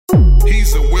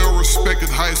He's a well-respected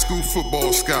high school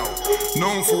football scout,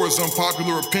 known for his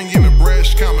unpopular opinion and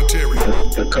brash commentary.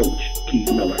 The coach, Keith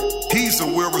Miller. He's a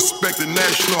well-respected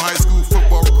national high school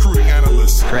football recruiting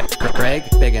analyst. Greg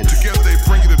Biggins. Together they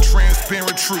bring you the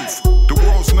transparent truth, the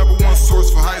world's #1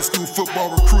 source for high school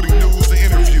football recruiting news and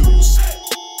interviews.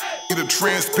 The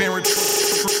transparent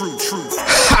truth.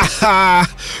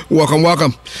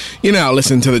 Welcome. You now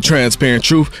listen to the Transparent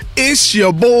Truth. It's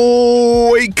your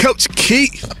boy, Coach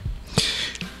Keith.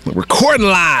 We're recording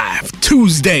live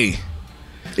Tuesday.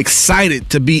 Excited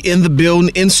to be in the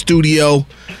building, in studio.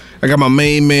 I got my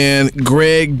main man,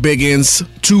 Greg Biggins,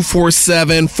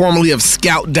 247, formerly of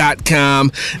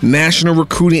Scout.com, national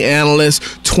recruiting analyst,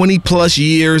 20-plus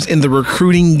years in the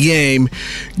recruiting game.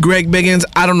 Greg Biggins,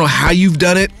 I don't know how you've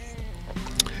done it.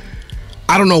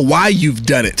 I don't know why you've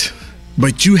done it,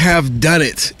 but you have done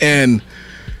it. And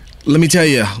let me tell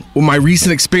you, with my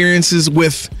recent experiences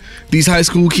with these high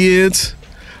school kids,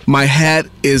 my hat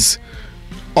is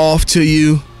off to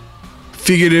you,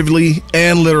 figuratively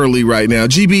and literally right now.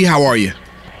 GB, how are you?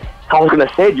 I was going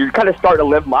to say, you're kind of starting to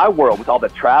live my world with all the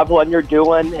traveling you're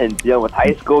doing and dealing with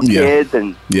high school kids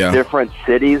and different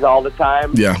cities all the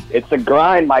time. Yeah. It's a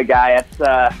grind, my guy.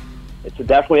 It's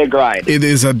definitely a grind. It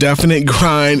is a definite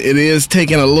grind. It is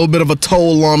taking a little bit of a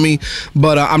toll on me,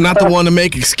 but I'm not the one to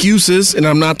make excuses, and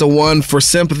I'm not the one for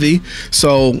sympathy.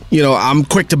 So, I'm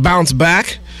quick to bounce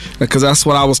back because that's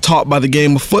what I was taught by the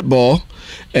game of football.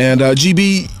 And,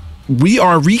 GB, we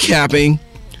are recapping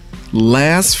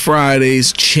last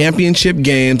Friday's championship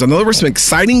games. I know there were some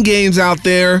exciting games out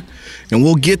there, and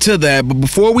we'll get to that. But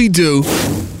before we do,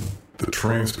 the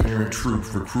Transparent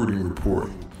Truth Recruiting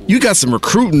Report. You got some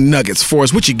recruiting nuggets for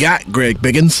us. What you got, Greg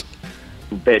Biggins?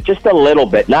 Just a little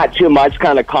bit, not too much,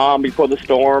 kind of calm before the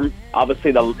storm.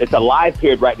 Obviously, it's a live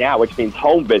period right now, which means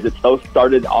home visits. Those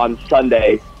started on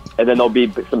Sunday, and then there'll be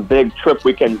some big trip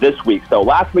weekends this week. So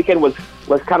last weekend was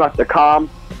kind of the calm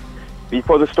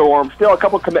before the storm. Still a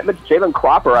couple commitments. Jalen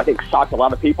Cropper, I think, shocked a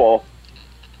lot of people.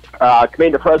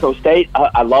 Committing to Fresno State,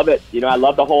 I love it. I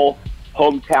love the whole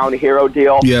hometown hero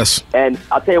deal. Yes. And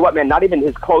I'll tell you what, man, not even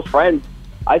his close friends.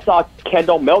 I saw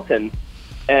Kendall Milton,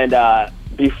 and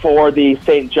before the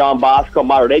St. John Bosco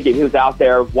Mater Dei game, he was out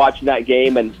there watching that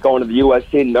game and going to the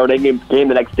USC Notre Dame game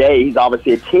the next day. He's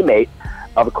obviously a teammate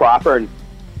of Cropper, and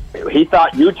he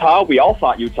thought Utah. We all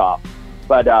thought Utah.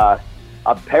 But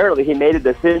apparently he made a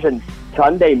decision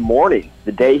Sunday morning,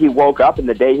 the day he woke up and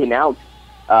the day he announced,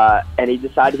 and he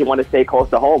decided he wanted to stay close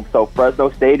to home. So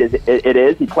Fresno State,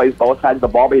 is. He plays both sides of the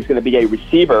ball, but he's going to be a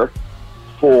receiver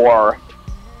for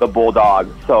the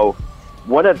Bulldogs. So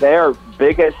one of their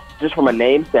biggest, just from a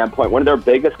name standpoint, one of their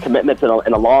biggest commitments in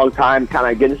a long time.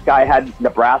 Kind of, this guy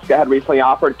Nebraska had recently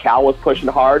offered. Cal was pushing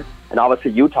hard, and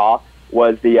obviously Utah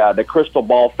was the crystal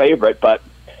ball favorite. But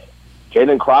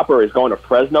Jalen Cropper is going to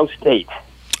Fresno State.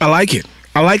 I like it.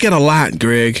 I like it a lot,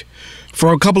 Greg,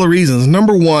 for a couple of reasons.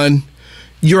 Number one,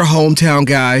 you're a hometown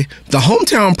guy. The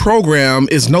hometown program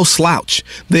is no slouch.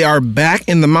 They are back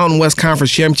in the Mountain West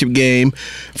Conference Championship game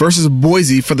versus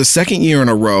Boise for the second year in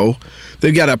a row.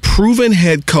 They've got a proven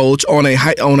head coach on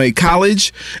a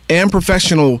college and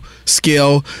professional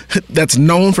scale that's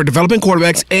known for developing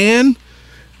quarterbacks and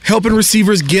helping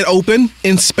receivers get open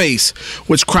in space,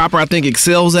 which Cropper, I think,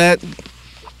 excels at.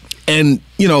 And,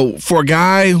 for a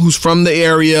guy who's from the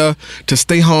area to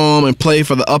stay home and play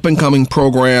for the up-and-coming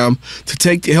program,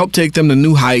 to help take them to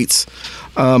new heights,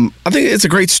 I think it's a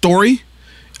great story.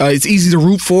 It's easy to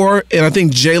root for, and I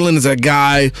think Jalen is a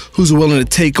guy who's willing to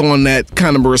take on that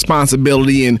kind of a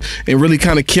responsibility and really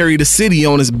kind of carry the city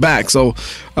on his back. So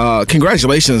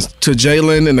congratulations to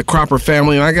Jalen and the Cropper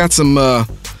family. And I've got some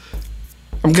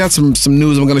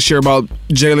news I'm going to share about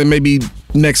Jalen maybe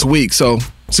next week, so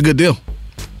it's a good deal.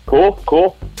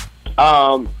 Cool.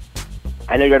 I know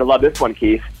you're going to love this one,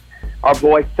 Keith. Our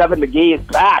boy, Seven McGee, is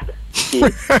back.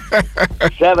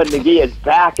 Seven McGee is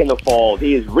back in the fold.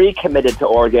 He is recommitted to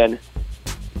Oregon.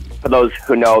 For those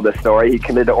who know the story, he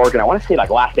committed to Oregon, I want to say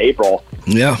last April.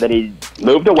 Yeah. Then he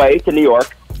moved away to New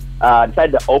York,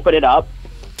 decided to open it up.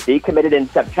 He committed in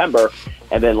September,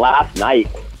 and then last night,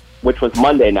 which was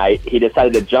Monday night, he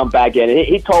decided to jump back in. And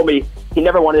he told me he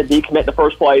never wanted to decommit in the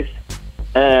first place.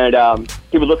 And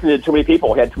he was listening to too many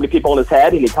people. He had too many people in his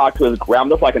head, and he talked to his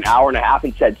grandmother for like an hour and a half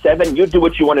and said, Seven, you do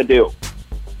what you want to do.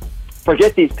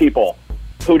 Forget these people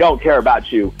who don't care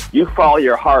about you. You follow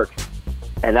your heart.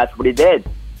 And that's what he did.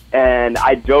 And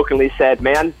I jokingly said,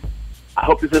 man, I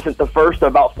hope this isn't the first of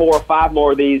about 4 or 5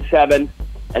 more of these, Seven.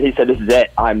 And he said, this is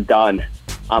it. I'm done.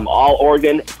 I'm all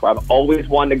Oregon. It's where I've always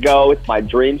wanted to go. It's my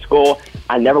dream school.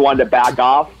 I never wanted to back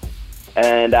off.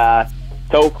 And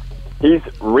so he's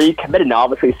recommitted now.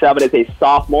 Obviously, Seven is a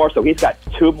sophomore, so he's got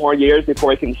 2 more years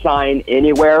before he can sign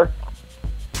anywhere.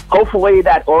 Hopefully,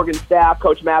 that Oregon staff,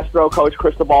 Coach Mastro, Coach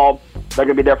Cristobal, they're going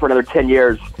to be there for another 10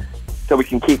 years, so we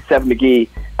can keep Seven McGee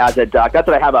as a Duck. That's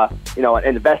what I have an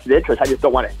invested interest. I just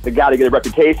don't want the guy to get a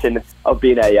reputation of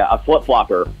being a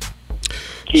flip-flopper.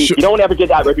 Sure. You don't ever get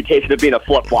that reputation of being a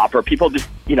flip-flopper. People just,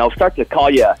 start to call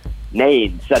you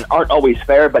names that aren't always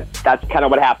fair, but that's kind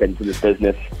of what happens in this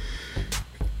business.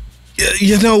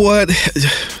 You know what?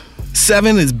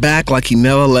 Seven is back like he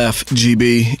never left,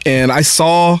 GB. And I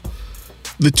saw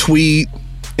the tweet,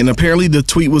 and apparently the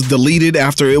tweet was deleted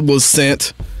after it was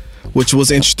sent, which was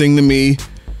interesting to me.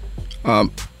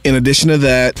 In addition to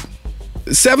that,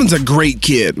 Seven's a great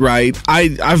kid, right?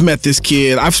 I've met this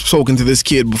kid. I've spoken to this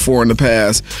kid before in the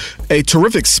past. A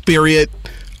terrific spirit,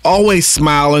 always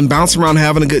smiling, bouncing around,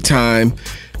 having a good time.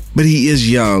 But he is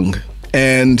young.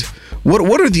 And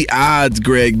what are the odds,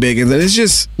 Greg Biggins? And it's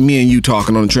just me and you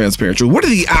talking on the Transparent Truth. What are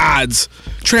the odds,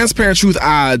 Transparent Truth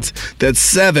odds, that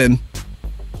Seven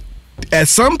at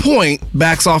some point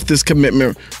backs off this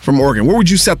commitment from Oregon? Where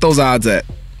would you set those odds at?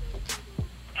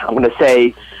 I'm going to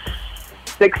say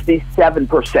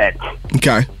 67%.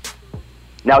 Okay.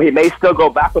 Now, he may still go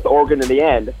back with Oregon in the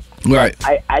end. Right.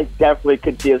 I definitely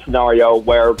could see a scenario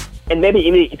where, and maybe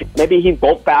he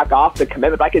won't back off the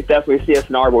commitment, but I could definitely see a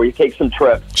scenario where he takes some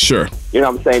trips. Sure. You know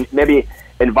what I'm saying? Maybe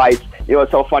invites.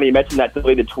 It's so funny you mentioned that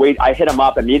deleted tweet. I hit him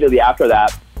up immediately after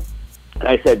that, and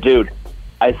I said, dude,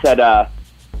 are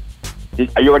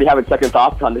you already having second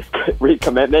thoughts on this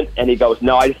recommitment? And he goes,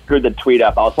 no, I just screwed the tweet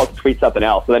up. I was supposed to tweet something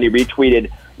else. So then he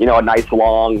retweeted, a nice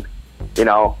long,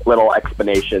 little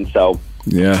explanation. So,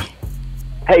 yeah.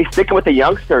 Hey, sticking with the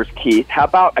youngsters, Keith, how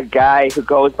about a guy who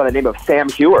goes by the name of Sam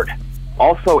Heward,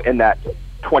 also in that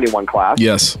 21 class?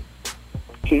 Yes.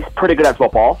 He's pretty good at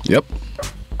football. Yep.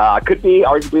 Could be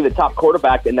arguably the top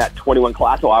quarterback in that 21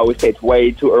 class, so I always say it's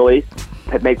way too early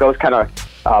to make those kind of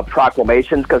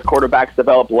proclamations because quarterbacks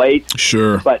develop late.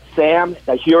 Sure. But Sam,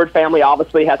 the Heward family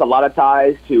obviously has a lot of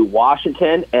ties to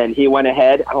Washington, and he went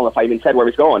ahead. I don't know if I even said where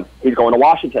he's going. He's going to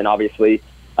Washington, obviously.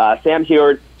 Sam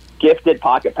Heward, gifted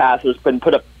pocket passers, been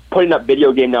putting up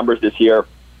video game numbers this year.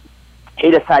 He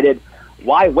decided,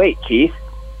 why wait, Keith?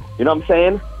 You know what I'm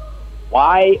saying?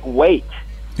 Why wait?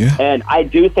 Yeah. And I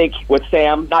do think with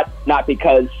Sam, not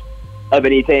because of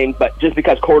anything, but just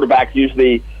because quarterbacks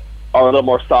usually are a little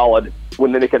more solid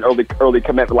when they make an early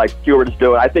commitment like Heward is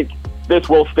doing. I think this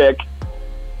will stick.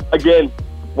 Again,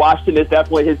 Washington is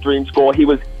definitely his dream school. He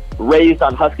was raised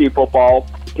on Husky football.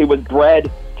 He was bred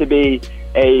to be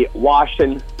a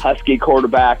Washington Husky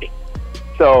quarterback.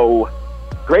 So,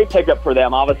 great pickup for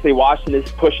them. Obviously, Washington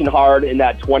is pushing hard in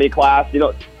that 20 class.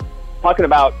 Talking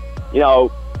about,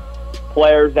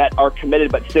 players that are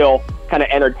committed but still kind of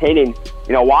entertaining.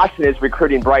 Washington is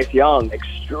recruiting Bryce Young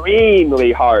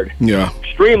extremely hard. Yeah.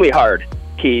 Extremely hard,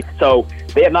 Keith. So,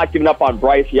 they have not given up on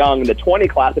Bryce Young in the 20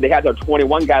 class, but they had their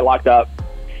 21 guy locked up,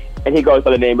 and he goes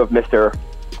by the name of Mr.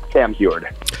 Sam Heward.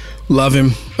 Love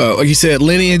him. Like you said,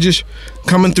 lineage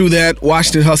coming through that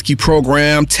Washington Husky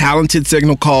program, talented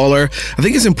signal caller. I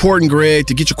think it's important, Greg,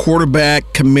 to get your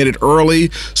quarterback committed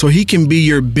early so he can be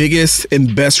your biggest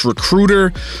and best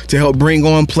recruiter to help bring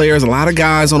on players. A lot of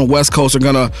guys on the West Coast are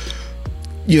going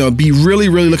to be really,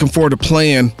 really looking forward to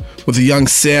playing with the young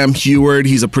Sam Heward.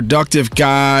 He's a productive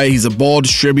guy. He's a ball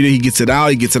distributor. He gets it out.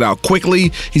 He gets it out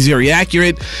quickly. He's very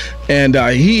accurate. And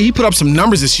he put up some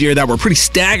numbers this year that were pretty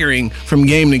staggering from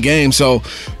game to game. So,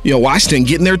 Washington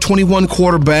getting their 21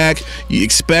 quarterback. You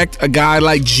expect a guy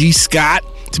like G. Scott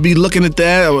to be looking at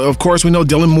that. Of course, we know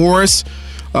Dylan Morris,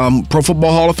 Pro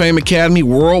Football Hall of Fame Academy,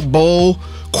 World Bowl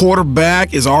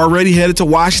quarterback, is already headed to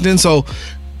Washington. So,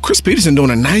 Chris Peterson doing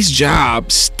a nice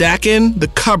job stacking the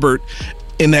cupboard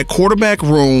in that quarterback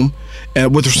room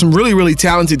with some really, really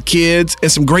talented kids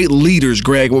and some great leaders,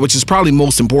 Greg, which is probably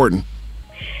most important.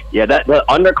 Yeah, the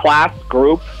underclass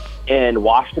group in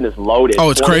Washington is loaded. Oh,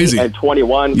 it's crazy. And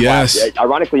 21. Yes. Class.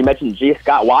 Ironically, you mentioned G.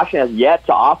 Scott. Washington has yet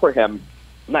to offer him.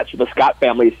 I'm not sure the Scott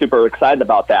family is super excited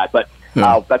about that, but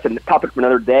that's a topic for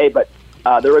another day. But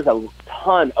there is a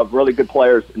ton of really good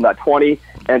players in that 20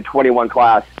 and 21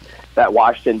 class that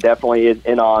Washington definitely is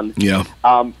in on. Yeah.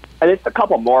 And just a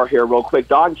couple more here real quick.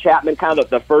 Don Chapman, kind of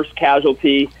the first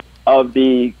casualty of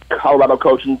the Colorado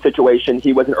coaching situation.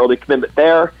 He was an early commitment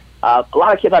there. A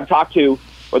lot of kids I've talked to,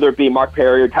 whether it be Mark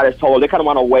Perry or Titus Toller, they kind of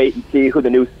want to wait and see who the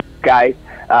new head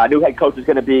coach is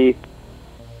going to be.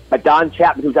 But Don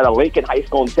Chapman, who's at a Lincoln High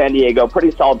School in San Diego, pretty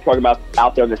solid program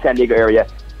out there in the San Diego area,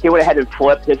 he went ahead and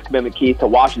flipped his commitment keys to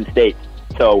Washington State.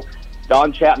 So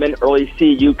Don Chapman, early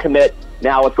CU commit,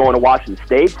 now it's going to Washington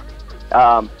State.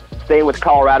 Staying with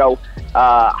Colorado,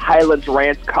 Highlands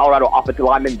Ranch, Colorado offensive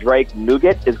lineman Drake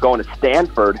Nugent is going to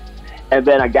Stanford. And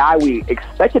then a guy we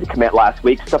expected to commit last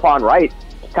week, Stephon Wright,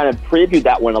 kind of previewed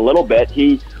that one a little bit.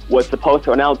 He was supposed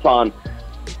to announce on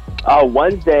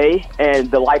Wednesday,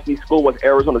 and the likely school was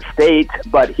Arizona State,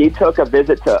 but he took a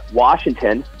visit to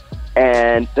Washington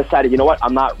and decided, you know what,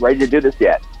 I'm not ready to do this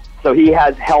yet. So he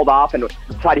has held off and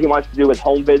decided he wants to do his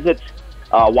home visits.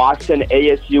 Washington,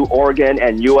 ASU, Oregon,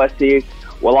 and USC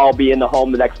will all be in the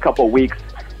home the next couple of weeks,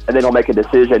 and then he'll make a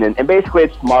decision. And basically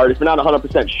it's smart. If you're not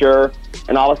 100% sure,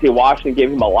 and obviously Washington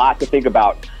gave him a lot to think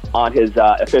about on his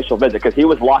official visit because he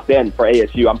was locked in for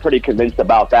ASU. I'm pretty convinced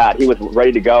about that. He was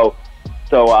ready to go.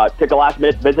 So took a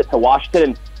last-minute visit to Washington,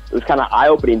 and it was kind of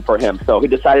eye-opening for him. So he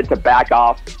decided to back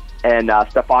off, and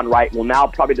Stephon Wright will now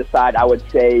probably decide, I would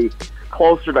say,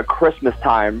 closer to Christmas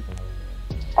time.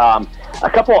 A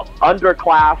couple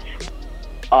underclass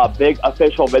big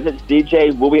official visits.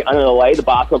 DJ Uiagalelei, the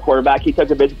Bosco quarterback, he took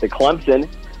a visit to Clemson.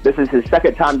 This is his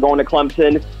second time going to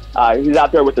Clemson. He's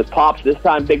out there with his pops this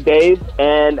time, Big Dave,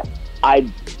 and I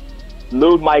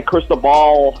moved my crystal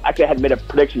ball. Actually, I hadn't made a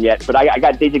prediction yet, but I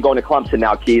got DJ going to Clemson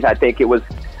now, Keith. I think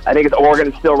it's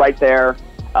Oregon is still right there.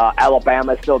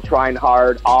 Alabama is still trying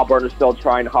hard. Auburn is still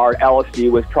trying hard.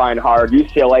 LSU is trying hard.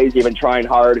 UCLA is even trying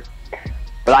hard.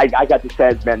 But I got the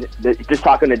sense, man, just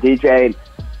talking to DJ,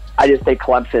 I just think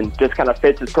Clemson just kind of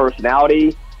fits his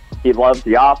personality. He loves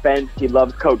the offense. He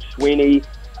loves Coach Sweeney.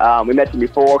 We mentioned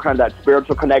before kind of that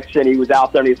spiritual connection. He was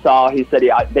out there and he said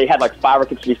they had like 5 or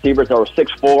 6 receivers that were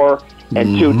 6'4"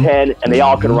 and 210, and they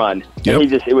all could run. Yep.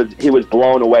 And he was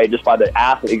blown away just by the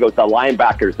athlete. He goes, the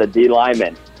linebackers, the D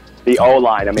linemen, the O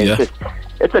line. I mean,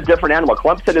 it's a different animal.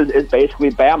 Clemson is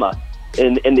basically Bama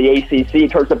in the ACC in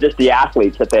terms of just the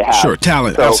athletes that they have. Sure,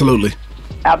 talent, so, absolutely.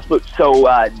 Absolutely. So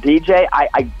DJ,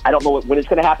 I don't know when it's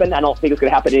going to happen. I don't think it's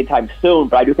going to happen anytime soon,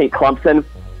 but I do think Clemson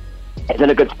is in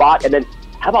a good spot. And then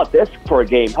how about this for a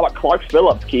game? How about Clark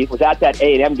Phillips, Keith, was at that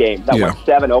A&M game that went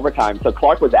 7 overtime. So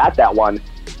Clark was at that one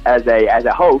as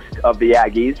a host of the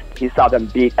Aggies. He saw them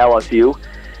beat LSU.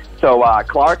 So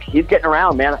Clark, he's getting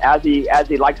around, man, as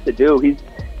he likes to do. He's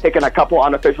taken a couple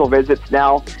unofficial visits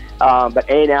now, but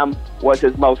A&M was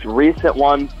his most recent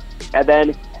one. And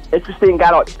then interesting,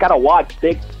 got to watch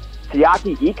big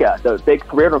Siaki Ika, the big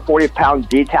 340-pound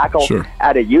D tackle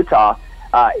out of Utah.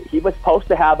 He was supposed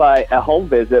to have a home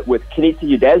visit with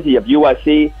Kenisi Udeze of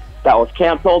USC. That was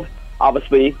canceled.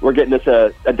 Obviously, we're getting this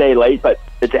a day late, but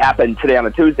it happened today on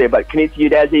a Tuesday. But Kenisi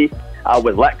Udeze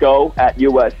was let go at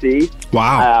USC.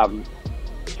 Wow.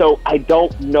 So I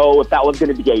don't know if that was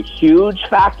going to be a huge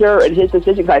factor in his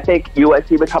decision, because I think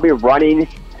USC was probably running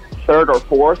 3rd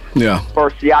or 4th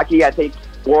for Siaki. I think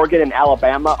Oregon and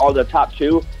Alabama are the top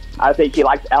 2. I think he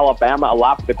likes Alabama a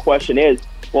lot. The question is,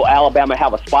 will Alabama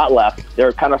have a spot left?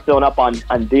 They're kind of filling up on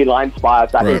D-line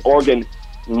spots. I think Oregon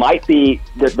might be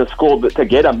the school to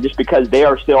get them just because they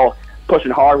are still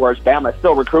pushing hard, whereas Bama is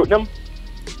still recruiting them.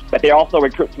 But they also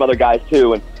recruit some other guys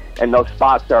too, and those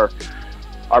spots are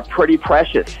pretty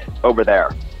precious over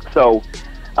there. So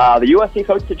the USC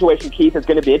coach situation, Keith, is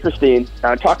going to be interesting.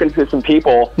 Talking to some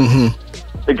people,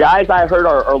 the guys I heard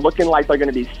are looking like they're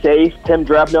going to be safe. Tim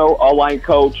Drebno, O-line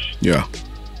coach. Yeah.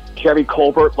 Jerry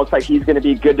Colbert looks like he's going to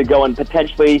be good to go, and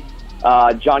potentially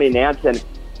Johnny Nansen.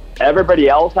 Everybody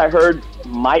else I heard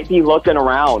might be looking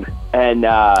around and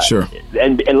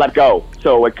let go.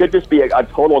 So it could just be a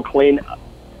total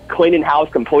cleaning house,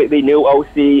 completely new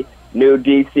OC, new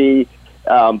DC,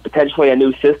 potentially a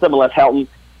new system, unless Helton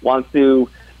wants to,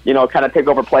 kind of take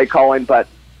over play calling. But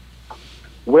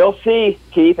we'll see,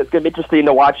 Keith. It's going to be interesting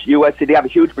to watch USC. They have a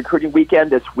huge recruiting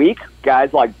weekend this week.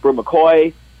 Guys like Brew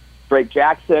McCoy, Drake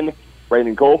Jackson,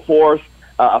 Brandon Goforth,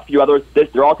 a few others.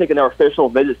 They're all taking their official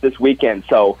visits this weekend.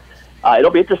 So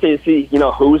it'll be interesting to see,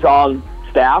 who's on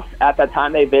staff at that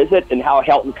time they visit and how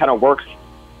Helton kind of works,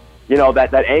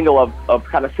 that angle of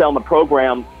kind of selling the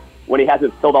program when he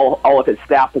hasn't filled all of his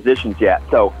staff positions yet.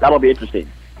 So that'll be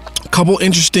interesting. A couple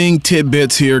interesting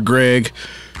tidbits here, Greg.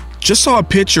 Just saw a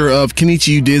picture of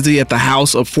Kenisi Udeze at the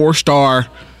house of 4-star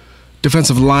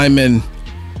defensive lineman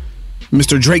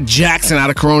Mr. Drake Jackson out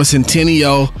of Corona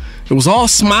Centennial. It was all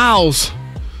smiles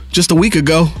just a week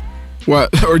ago,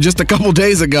 or just a couple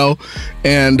days ago.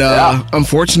 And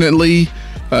unfortunately,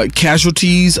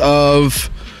 casualties of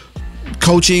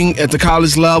coaching at the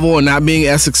college level and not being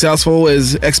as successful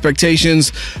as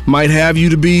expectations might have you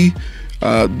to be.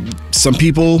 Some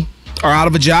people are out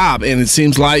of a job, and it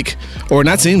seems like, or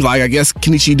not seems like, I guess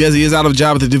Kenisi Udeze is out of a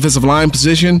job at the defensive line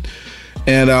position.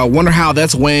 And I wonder how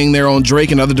that's weighing there on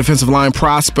Drake and other defensive line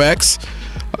prospects.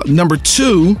 Number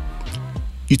 2,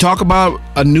 You talk about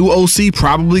a new OC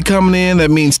probably coming in.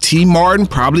 That means T. Martin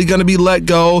probably going to be let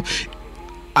go.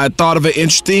 I thought of an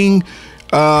interesting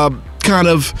kind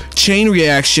of chain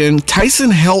reaction.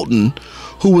 Tyson Helton,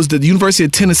 who was the University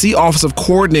of Tennessee offensive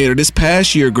coordinator this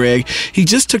past year, Greg, he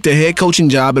just took the head coaching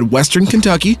job at Western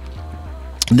Kentucky.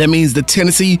 That means the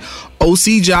Tennessee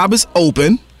OC job is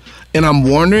open. And I'm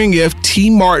wondering if T.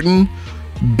 Martin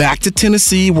back to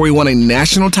Tennessee, where he won a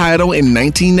national title in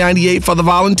 1998 for the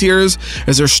Volunteers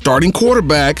as their starting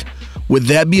quarterback. Would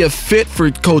that be a fit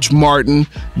for Coach Martin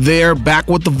there, back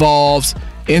with the Vols?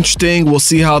 Interesting. We'll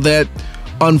see how that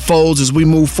unfolds as we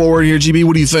move forward here. GB,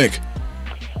 what do you think?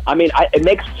 I mean, it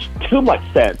makes too much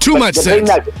sense. Too much sense.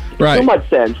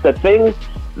 The thing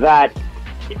that,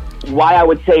 why I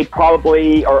would say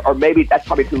probably, or maybe that's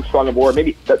probably too strong a word,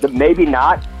 maybe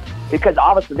not, because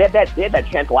obviously they had that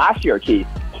chance last year, Keith,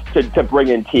 to bring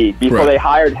in T before they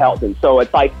hired Helton. So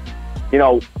it's like,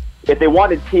 if they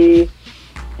wanted T,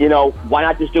 why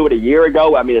not just do it a year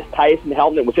ago? I mean, is Tyson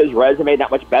Helton with his resume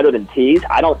not much better than T's?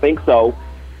 I don't think so.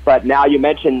 But now you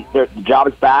mentioned the job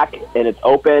is back and it's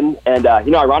open. And,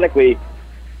 ironically,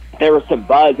 there was some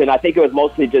buzz, and I think it was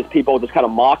mostly just people just kind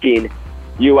of mocking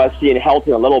USC and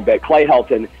Helton a little bit. Clay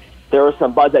Helton, there was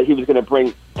some buzz that he was going to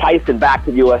bring Tyson back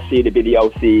to USC to be the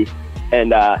OC.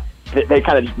 And they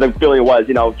kind of, the feeling was,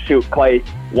 Clay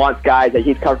wants guys that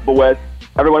he's comfortable with.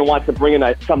 Everyone wants to bring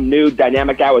in some new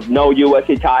dynamic guy with no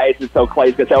USC ties, and so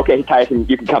Clay's going to say, okay, Tyson,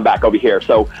 you can come back over here.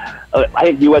 So I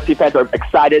think USC fans are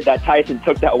excited that Tyson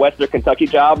took that Western Kentucky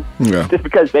job just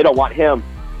because they don't want him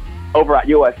over at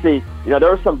USC.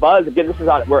 There was some buzz. Again,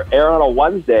 we're airing on a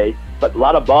Wednesday, but a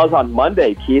lot of buzz on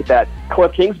Monday, Keith, that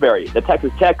Cliff Kingsbury, the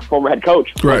Texas Tech former head coach,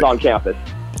 was on campus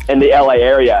in the LA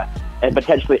area and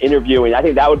potentially interviewing. I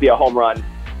think that would be a home run.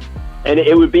 And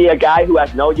it would be a guy who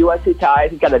has no USC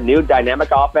ties. He's got a new dynamic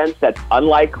offense that's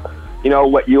unlike,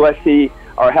 what USC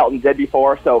or Helton did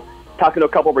before. So talking to a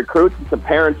couple of recruits and some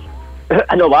parents,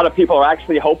 I know a lot of people are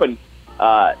actually hoping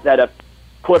that if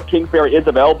Cliff Kingsbury is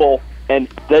available and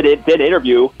did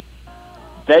interview,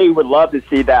 they would love to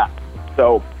see that.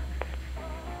 So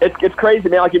it's crazy,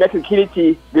 man. Like you mentioned,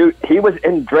 Kenichi, dude, he was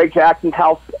in Drake Jackson's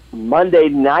house Monday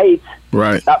night.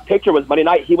 Right. That picture was Monday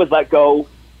night. He was let go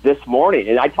this morning.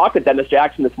 And I talked to Dennis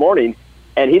Jackson this morning,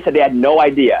 and he said they had no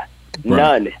idea. Right.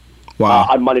 None. Wow.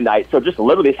 On Monday night. So just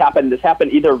literally this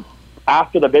happened either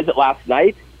after the visit last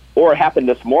night or it happened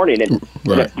this morning. And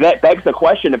that begs the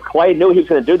question, if Clay knew he was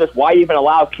going to do this, why even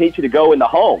allow Kenichi to go in the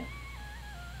home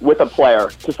with a player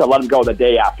just to let him go the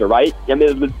day after, right? I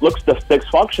mean, it looks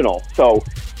dysfunctional. So,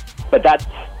 but that's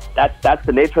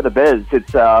the nature of the biz.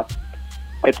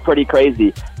 It's pretty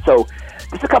crazy. So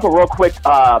just a couple real quick,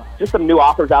 just some new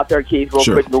offers out there, Keith, real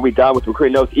quick, we'll be done with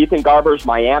recruiting notes. Ethan Garber's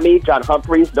Miami, John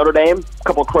Humphreys, Notre Dame, a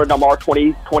couple of Corey Del Mar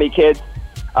 20 kids.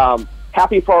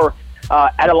 Happy for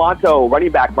Adelanto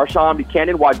running back Marshawn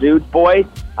Buchanan, Wadude's boy.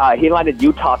 He landed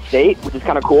Utah State, which is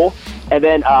kind of cool. And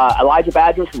then Elijah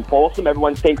Badger from Folsom.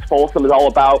 Everyone thinks Folsom is all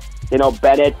about,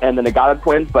 Bennett and the Nagata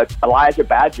twins, but Elijah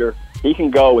Badger, he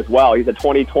can go as well. He's a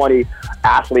 2020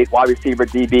 athlete, wide receiver,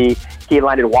 DB. He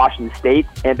landed Washington State.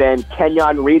 And then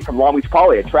Kenyon Reed from Long Beach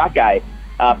Poly, a track guy,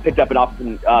 picked up an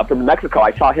offer from Mexico.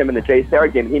 I saw him in the Jay Sarah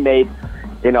game. He made,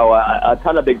 a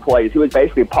ton of big plays. He was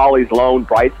basically Poly's lone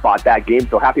bright spot that game.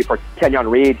 So happy for Kenyon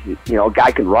Reed. A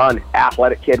guy can run,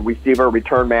 athletic kid, receiver,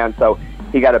 return man. So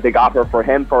he got a big offer for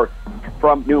him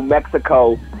from New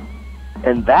Mexico.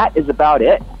 And that is about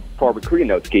it for recruiting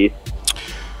notes, Keith.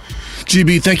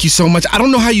 GB, thank you so much. I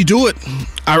don't know how you do it.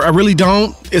 I really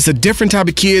don't. It's a different type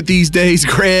of kid these days,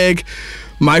 Greg.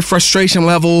 My frustration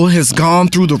level has gone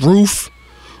through the roof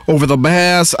over the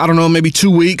past, maybe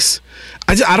 2 weeks.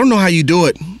 I don't know how you do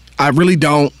it. I really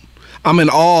don't. I'm in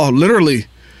awe, literally.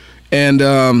 And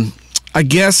I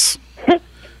guess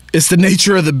it's the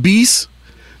nature of the beast.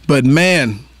 But,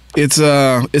 man,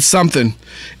 it's something.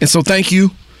 And so thank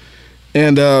you.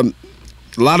 And a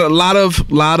lot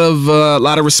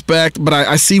of respect, but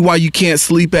I see why you can't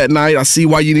sleep at night. I see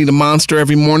why you need a monster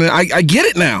every morning. I get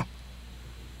it now.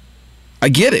 I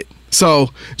get it. So,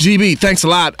 GB, thanks a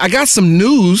lot. I got some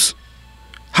news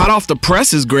hot off the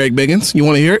presses, Greg Biggins. You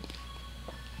want to hear it?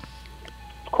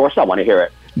 Of course I want to hear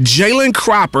it. Jalen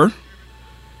Cropper, we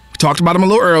talked about him a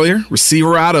little earlier,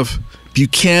 receiver out of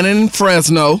Buchanan,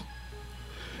 Fresno,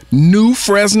 new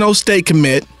Fresno State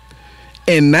commit,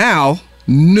 and now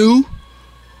new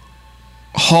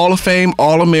Hall of Fame,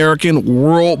 All-American,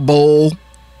 World Bowl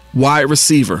wide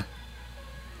receiver.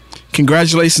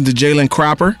 Congratulations to Jalen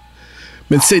Cropper.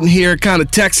 Been sitting here kind of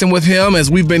texting with him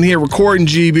as we've been here recording,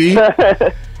 GB.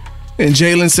 And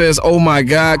Jalen says, oh, my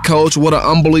God, Coach, what an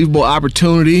unbelievable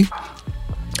opportunity.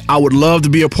 I would love to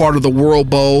be a part of the World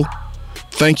Bowl.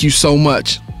 Thank you so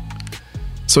much.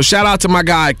 So shout out to my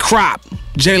guy,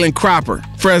 Jalen Cropper,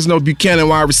 Fresno Buchanan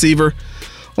wide receiver,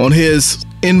 on his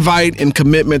invite and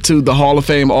commitment to the Hall of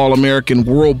Fame All-American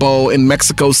World Bowl in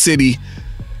Mexico City,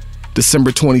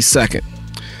 December 22nd.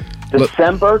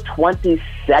 December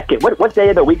 22nd. What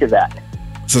day of the week is that?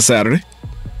 It's a Saturday.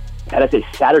 That is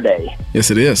a Saturday.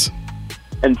 Yes, it is.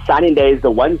 And signing day is the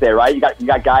Wednesday, right? You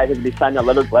got guys that can be signing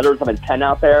letters of intent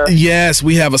out there. Yes,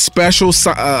 we have a special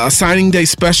signing day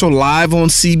special live on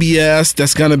CBS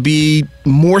that's going to be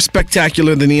more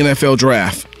spectacular than the NFL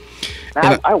draft.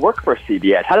 I work for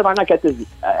CBS. How did I not get this?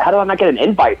 How did I not get an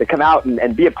invite to come out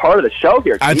and be a part of the show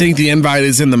here? I think the invite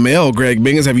is in the mail, Greg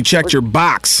Biggins. Have you checked your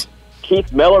box?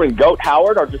 Keith Miller and Goat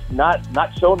Howard are just not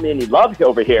showing me any love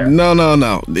over here. No.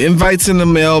 The invite's in the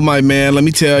mail, my man. Let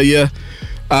me tell you.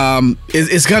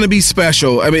 It's going to be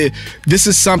special. I mean, this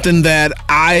is something that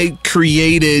I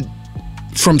created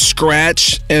from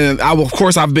scratch, and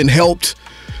I've been helped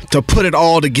to put it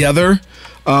all together.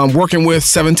 Working with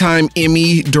 7-time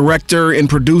Emmy director and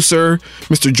producer,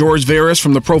 Mr. George Veras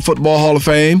from the Pro Football Hall of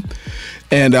Fame.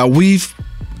 And we've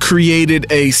created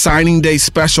a signing day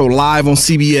special live on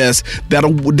CBS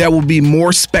that will be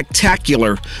more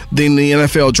spectacular than the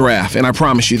NFL draft, and I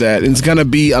promise you that. And it's going to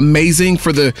be amazing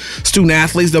for the student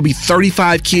athletes. There'll be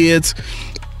 35 kids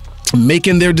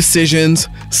making their decisions,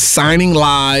 signing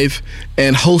live,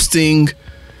 and hosting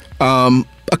a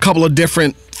couple of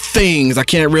different things. I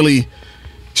can't really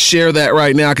share that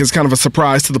right now because it's kind of a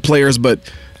surprise to the players, but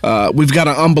we've got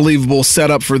an unbelievable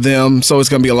setup for them, so it's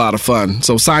going to be a lot of fun.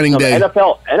 So signing day. The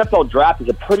NFL draft is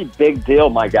a pretty big deal,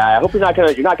 my guy. I hope you're not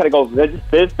gonna go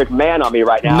Vince McMahon on me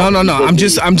right now. No. I'm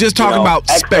just talking about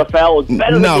XFL is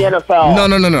better than the NFL.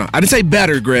 No. I didn't say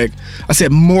better, Greg. I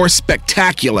said more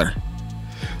spectacular.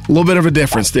 A little bit of a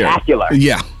difference there. Spectacular.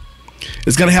 Yeah,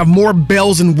 it's going to have more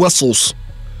bells and whistles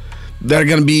that are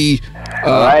going to be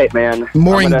all right, man.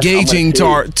 more engaging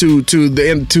to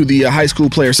the high school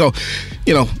players. So,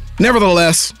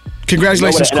 nevertheless,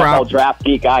 congratulations, you know what an NFL draft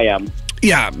geek I am.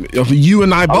 Yeah, you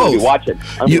and I both. I'm going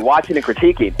to be watching and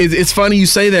critiquing. It's funny you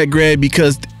say that, Greg,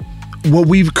 because what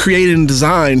we've created and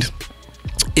designed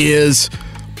is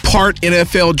part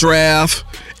NFL draft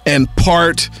and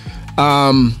part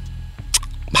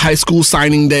high school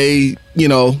signing day,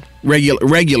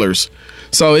 regulars.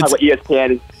 So it's what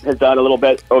ESPN has done a little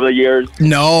bit over the years.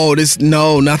 No,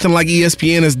 nothing like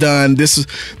ESPN has done. This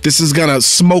is gonna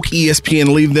smoke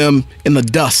ESPN, leave them in the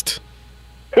dust.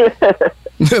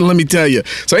 Let me tell you.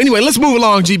 So anyway, let's move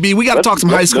along, GB. We got to talk some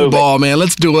high school ball, man.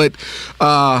 Let's do it.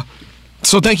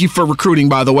 So thank you for recruiting,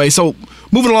 by the way. So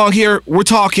moving along here, we're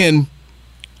talking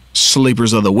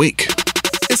sleepers of the week.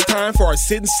 It's time for our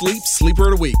Sit and Sleep Sleeper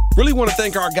of the Week. Really want to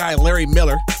thank our guy, Larry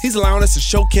Miller. He's allowing us to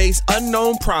showcase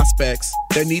unknown prospects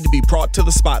that need to be brought to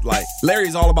the spotlight.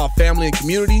 Larry's all about family and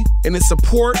community, and his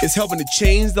support is helping to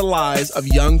change the lives of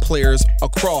young players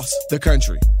across the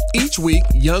country. Each week,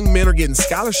 young men are getting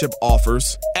scholarship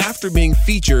offers after being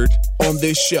featured on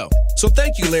this show. So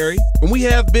thank you, Larry. When we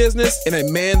have business and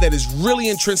a man that is really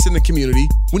entrenched in the community,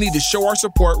 we need to show our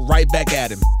support right back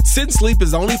at him. Sit and Sleep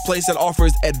is the only place that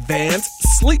offers advanced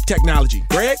sleep technology.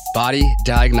 Greg? Body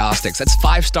Diagnostics. That's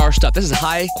 5-star stuff. This is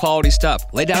high-quality stuff.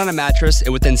 Lay down on a mattress,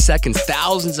 and within seconds,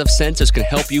 thousands of sensors can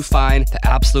help you find the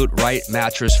absolute right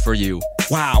mattress for you.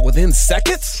 Wow, within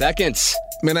seconds? Seconds.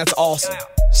 Man, that's awesome.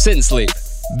 Sit and Sleep.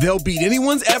 They'll beat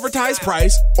anyone's advertised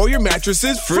price, or your mattress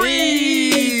is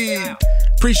free.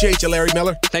 Appreciate you, Larry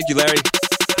Miller. Thank you, Larry.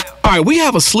 All right, we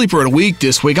have a sleeper of the week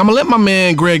this week. I'm going to let my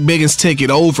man Greg Biggins take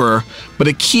it over. But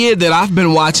a kid that I've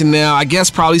been watching now, I guess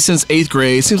probably since 8th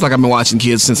grade. Seems like I've been watching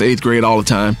kids since 8th grade all the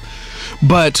time.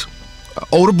 But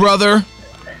older brother,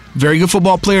 very good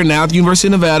football player now at the University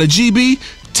of Nevada. GB,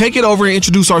 take it over and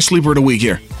introduce our sleeper of the week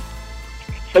here.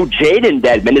 So Jaden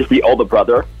Dedmon is the older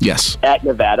brother. Yes. At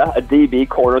Nevada, a DB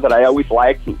corner that I always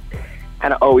liked.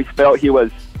 Kind of always felt he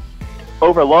was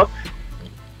overlooked.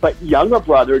 But younger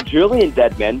brother, Julian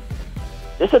Dedmon,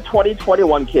 just a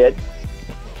 2021 kid,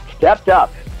 stepped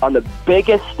up on the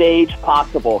biggest stage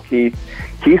possible. He's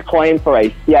playing for a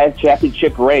CIF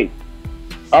championship ring.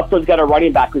 Upland's got a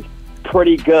running back who's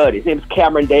pretty good. His name's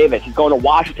Cameron Davis. He's going to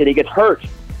Washington. He gets hurt.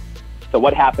 So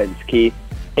what happens, Keith?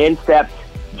 In steps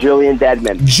Julian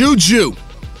Dedmon. Juju.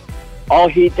 All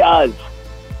he does,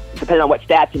 depending on what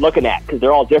stats you're looking at, because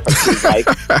they're all different, right?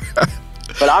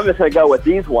 But I'm just going to go with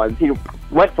these ones. He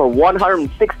went for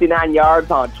 169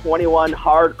 yards on 21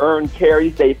 hard-earned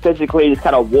carries. They physically just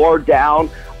kind of wore down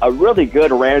a really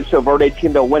good Rancho Verde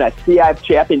team to win a CIF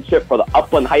championship for the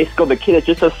Upland High School. The kid is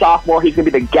just a sophomore. He's going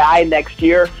to be the guy next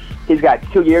year. He's got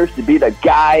 2 years to be the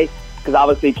guy because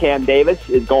obviously Cam Davis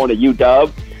is going to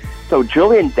UW. So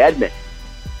Julian Dedmon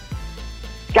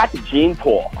got the gene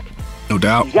pool. No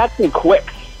doubt. He's got some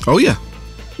quicks. Oh, yeah.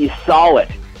 He's solid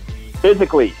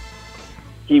physically.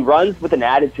 He runs with an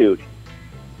attitude.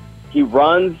 He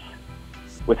runs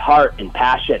with heart and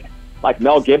passion, like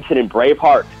Mel Gibson in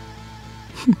Braveheart.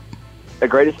 The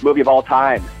greatest movie of all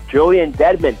time. Julian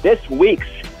Dedmon, this week's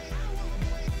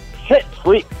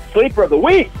sleeper of the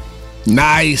week.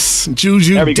 Nice.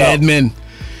 Juju There we go. Dedmon.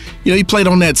 You know, he played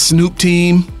on that Snoop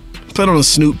team. Played on the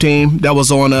Snoop team that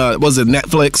was on, was it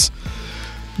Netflix?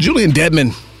 Julian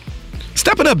Dedmon,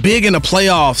 stepping up big in the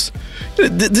playoffs.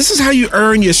 This is how you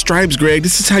earn your stripes, Greg.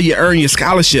 This is how you earn your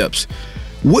scholarships.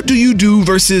 What do you do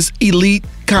versus elite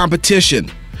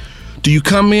competition? Do you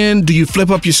come in, do you flip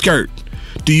up your skirt?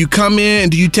 Do you come in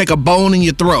and do you take a bone in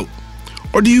your throat?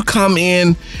 Or do you come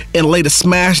in and lay the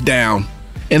smash down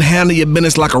and handle your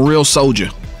business like a real soldier?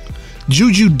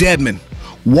 Juju Dedmon,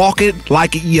 walk it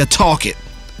like you talk it.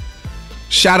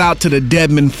 Shout out to the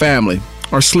Dedmon family,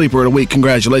 our sleeper of the week.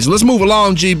 Congratulations. Let's move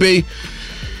along, GB.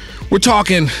 We're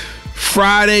talking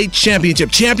Friday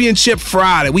Championship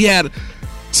Friday. We had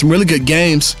some really good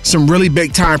games, some really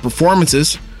big-time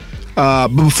performances. But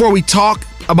before we talk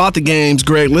about the games,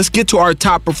 Greg, let's get to our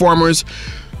top performers.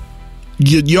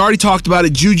 You already talked about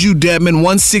it. Juju Dedmon,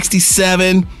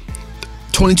 167,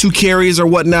 22 carries or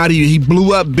whatnot. He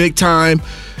blew up big time.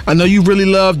 I know you really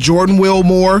love Jordan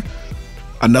Wilmore,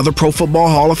 another Pro Football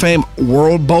Hall of Fame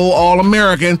World Bowl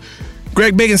All-American.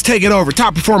 Greg Biggins, take it over.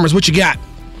 Top performers, what you got?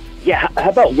 Yeah, how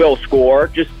about Will score?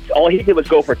 Just all he did was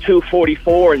go for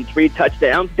 244 and 3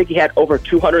 touchdowns. I think he had over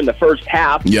 200 in the first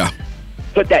half. Yeah.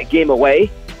 Put that game away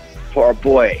for our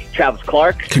boy, Travis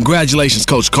Clark. Congratulations,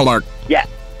 Coach Clark. Yeah,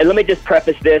 and let me just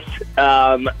preface this.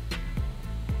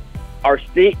 Our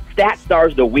stat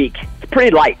stars of the week, it's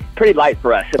pretty light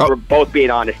for us, if we're both being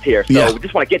honest here. So we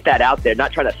just want to get that out there,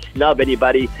 not trying to snub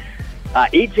anybody.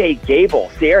 E.J.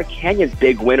 Gable, Sierra Canyon's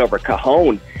big win over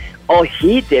Cajon. All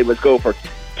he did was go for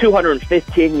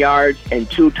 215 yards and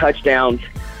 2 touchdowns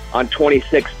on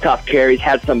 26 tough carries.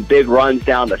 Had some big runs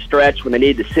down the stretch when they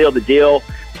needed to seal the deal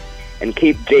and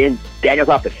keep Jayden Daniels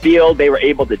off the field. They were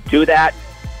able to do that.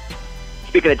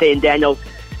 Speaking of Jayden Daniels,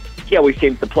 he always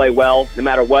seems to play well no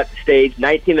matter what stage.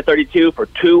 19-32 for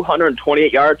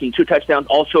 228 yards and 2 touchdowns.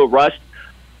 Also rushed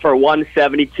for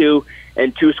 172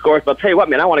 and 2 scores. But I'll tell you what,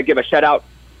 man, I want to give a shout-out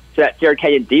to that Sierra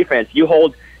Canyon defense. You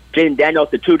hold Jayden Daniels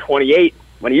to 228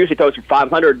 when he usually throws for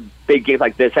 500 big games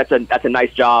like this. That's a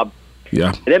nice job.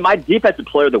 Yeah. And then my defensive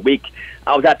player of the week,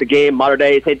 I was at the game, Mater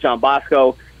Dei, St. John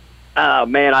Bosco.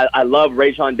 Man, I love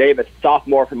Rajon Davis,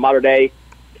 sophomore from Mater Dei.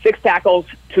 6 tackles,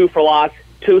 2 for loss,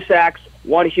 2 sacks,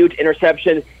 1 huge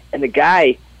interception, and the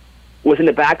guy was in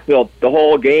the backfield the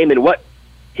whole game. And what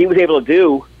he was able to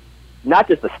do, not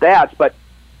just the stats, but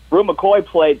Brew McCoy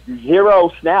played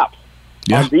 0 snaps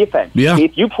on defense. Yeah.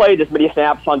 If you played as many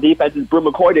snaps on defense as Brew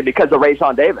McCoy did because of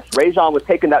Rajon Davis. Rajon was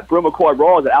taking that Brew McCoy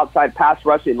role as an outside pass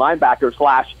rushing linebacker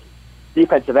 /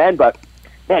 defensive end, but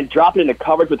man, dropping into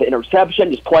coverage with the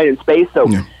interception, just playing in space. So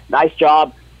nice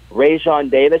job, Rajon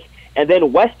Davis. And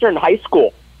then Western High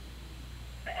School.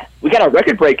 We got a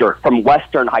record breaker from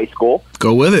Western High School.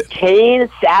 Go with it. Kane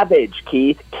Savage,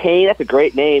 Keith. Kane, that's a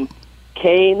great name.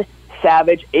 Kane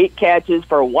Savage, 8 catches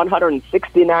for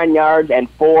 169 yards and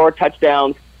 4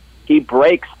 touchdowns. He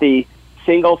breaks the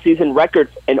single-season record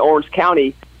in Orange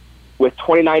County with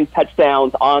 29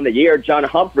 touchdowns on the year. John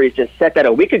Humphreys just set that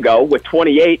a week ago with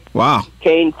 28. Wow.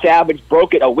 Kane Savage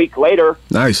broke it a week later.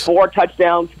 Nice. 4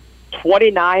 touchdowns,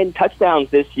 29 touchdowns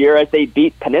this year as they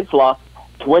beat Peninsula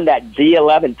to win that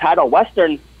D11 title.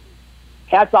 Western,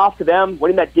 hats off to them,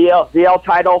 winning that DL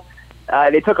title.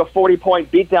 They took a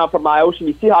 40-point beatdown from my Ocean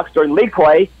View Seahawks during league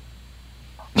play.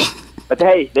 But,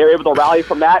 hey, they were able to rally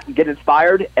from that and get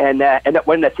inspired and end up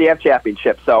winning the CF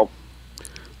championship. So,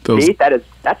 Pete,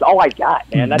 that's all I got,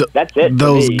 man. That's it.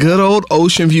 Those good old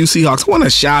Ocean View Seahawks. I want to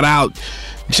shout out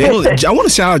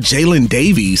Jalen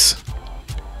Davies.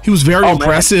 He was very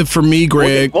impressive for me,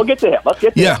 Greg. We'll get to him. Let's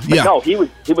get to him. But no, he was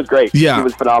great. Yeah. He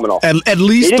was phenomenal. At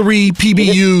least 3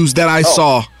 PBUs that I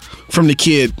saw from the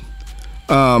kid.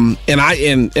 And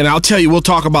I'll tell you, we'll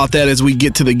talk about that as we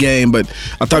get to the game. But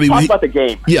I thought talk about the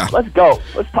game. Yeah, let's go.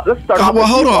 Let's start. Well,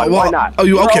 hold on. Why not?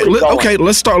 Okay.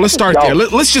 Let's start there.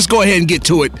 Let's just go ahead and get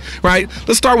to it. Right.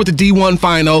 Let's start with the D1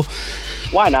 final.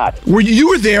 Why not? You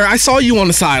were there. I saw you on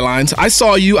the sidelines. I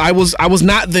saw you. I was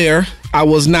not there. I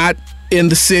was not in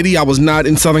the city. I was not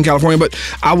in Southern California. But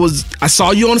I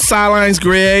saw you on the sidelines,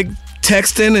 Greg,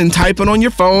 texting and typing on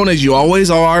your phone as you always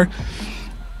are.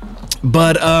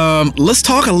 But let's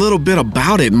talk a little bit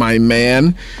about it, my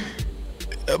man.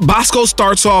 Bosco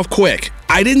starts off quick.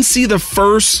 I didn't see the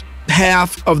first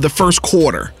half of the first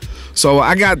quarter. So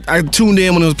I tuned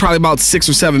in when it was probably about 6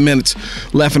 or 7 minutes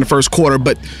left in the first quarter.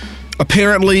 But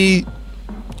apparently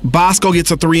Bosco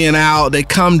gets a 3 and out. They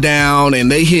come down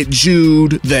and they hit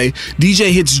Jude.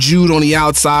 DJ hits Jude on the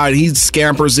outside. He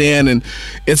scampers in, and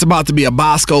it's about to be a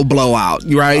Bosco blowout,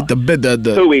 right?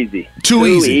 Too easy.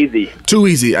 Too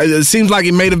easy. It seems like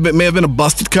it may have been a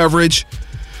busted coverage.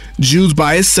 Jude's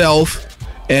by himself,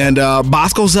 and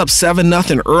Bosco's up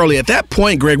 7-0 early. At that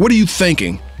point, Greg, what are you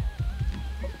thinking?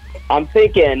 I'm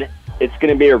thinking it's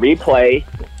going to be a replay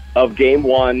of Game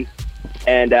 1,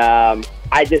 and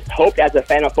I just hope, as a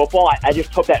fan of football, I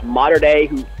just hope that Mater Dei,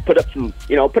 who put up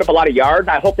a lot of yards,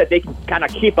 I hope that they can kind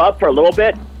of keep up for a little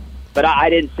bit. But I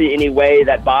didn't see any way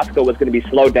that Bosco was going to be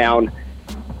slowed down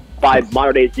by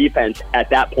Mater Dei's defense at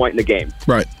that point in the game.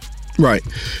 Right.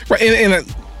 And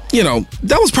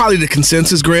that was probably the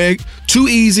consensus, Greg. Too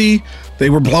easy. They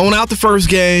were blown out the first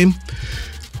game.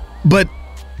 But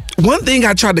one thing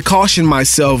I tried to caution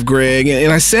myself, Greg,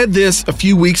 and I said this a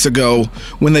few weeks ago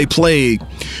when they played,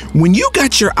 when you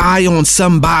got your eye on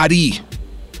somebody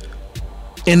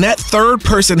and that third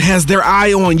person has their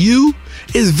eye on you,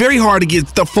 it's very hard to get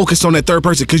focused on that third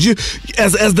person, because you,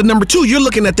 as the number 2, you're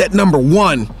looking at that number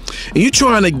 1, and you're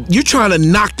trying to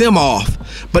knock them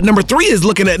off. But number 3 is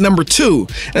looking at number 2.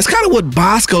 That's kind of what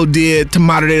Bosco did to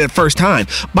Mater Dei that first time.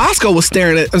 Mater Dei was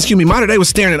staring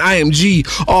at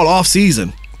IMG all off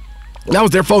season. That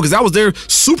was their focus. That was their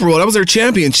Super Bowl. That was their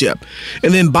championship.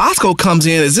 And then Bosco comes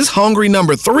in as this hungry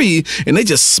number 3, and they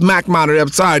just smack Mater Dei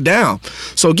upside down.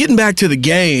 So getting back to the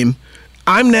game,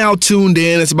 I'm now tuned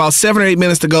in. It's about 7 or 8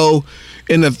 minutes to go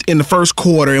in the first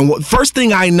quarter. And first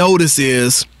thing I notice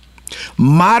is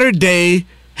Mater Dei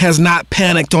has not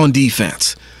panicked on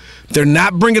defense. They're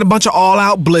not bringing a bunch of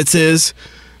all-out blitzes.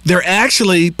 They're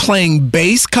actually playing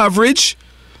base coverage,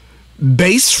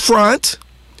 base front.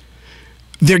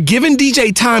 They're giving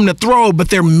DJ time to throw,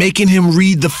 but they're making him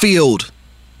read the field.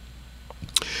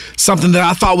 Something that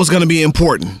I thought was going to be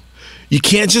important. You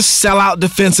can't just sell out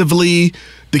defensively.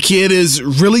 The kid is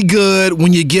really good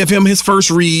when you give him his first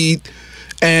read,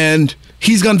 and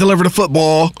he's going to deliver the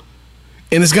football,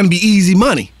 and it's going to be easy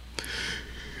money.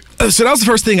 So that was the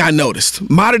first thing I noticed.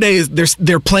 Mater Dei is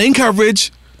they're playing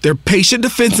coverage, they're patient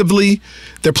defensively,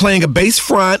 they're playing a base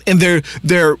front, and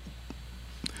they're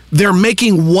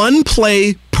making one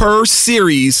play per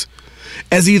series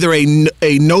as either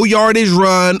a no yardage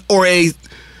run or a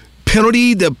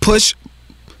penalty to push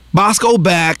Bosco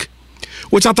back,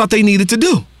 which I thought they needed to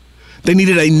do. They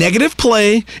needed a negative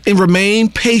play and remain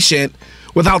patient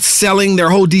without selling their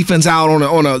whole defense out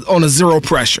on a zero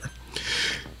pressure.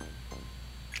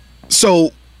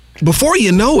 So before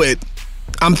you know it,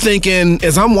 I'm thinking,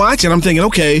 as I'm watching,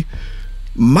 okay,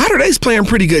 Mater Dei's playing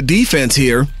pretty good defense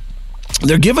here.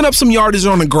 They're giving up some yardage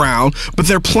on the ground, but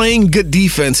they're playing good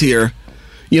defense here.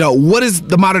 What is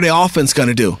the Mater Dei offense going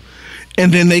to do?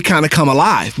 And then they kind of come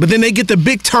alive. But then they get the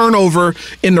big turnover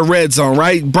in the red zone,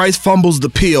 right? Bryce fumbles the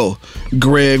peel.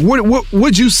 Greg,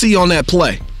 what'd you see on that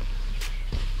play?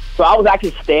 So I was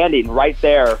actually standing right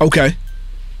there. Okay.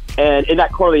 And in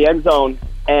that corner of the end zone,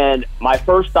 and my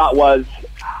first thought was,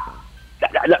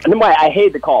 I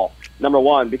hate the call, number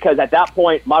one, because at that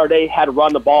point, Mater Dei had to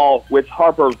run the ball with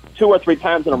Harper 2 or 3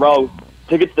 times in a row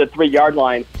to get to the 3-yard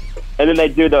line. And then they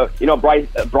do the,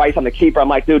 Bryce on the keeper. I'm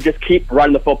like, dude, just keep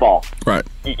running the football. Right.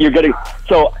 You're good.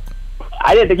 So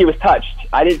I didn't think he was touched.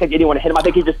 I didn't think anyone hit him. I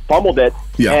think he just fumbled it.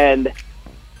 Yeah. And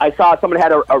I saw someone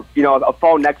had a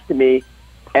phone next to me,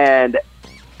 and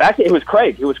actually it was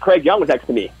Craig. It was Craig Young was next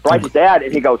to me, Bryce's dad,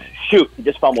 and he goes, shoot, he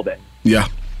just fumbled it. Yeah.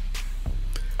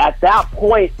 At that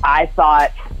point, I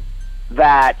thought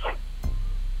that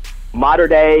Mater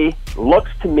Dei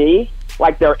looks to me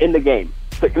like they're in the game.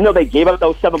 So even though they gave up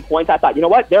those 7 points, I thought, you know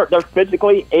what? They're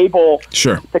physically able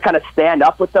to kind of stand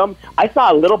up with them. I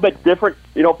saw a little bit different,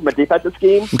 from a defensive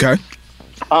scheme. Okay.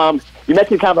 You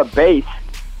mentioned kind of a base.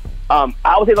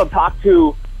 I was able to talk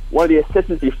to one of the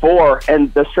assistants before,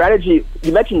 and the strategy,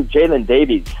 you mentioned Jalen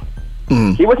Davies.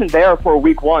 Mm. He wasn't there for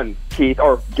week 1, Keith,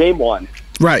 or game 1.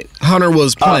 Right. Hunter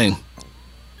was playing.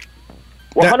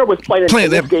 Hunter was playing in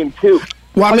this game too.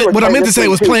 Well, what I meant to say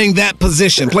was playing that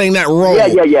position, playing that role.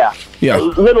 Yeah.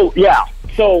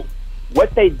 So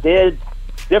what they did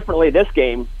differently this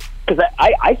game, because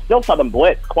I still saw them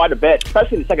blitz quite a bit,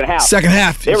 especially in the second half. Second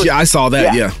half, I saw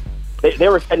that, yeah. They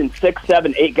were sending 6,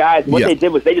 7, 8 guys. What they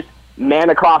did was they just man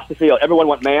across the field. Everyone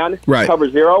went man, cover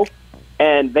 0,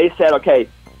 and they said, okay,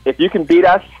 if you can beat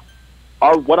us,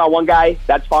 our one-on-one guy,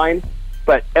 that's fine,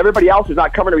 but everybody else who's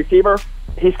not covering the receiver,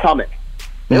 he's coming.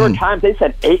 There were times they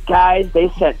sent 8 guys, they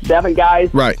sent 7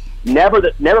 guys. Right. Never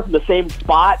from the same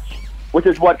spots, which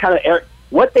is what kind of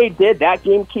what they did that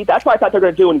game, Keith. That's what I thought they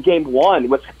were going to do in game 1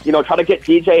 was, try to get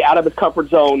DJ out of his comfort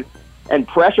zone and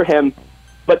pressure him.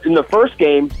 But in the first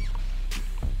game,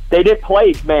 they didn't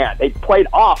play man. They played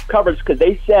off coverage because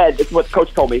they said, this is what the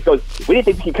coach told me. He goes, we didn't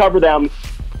think we could cover them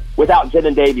without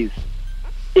Jaden Davies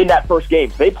in that first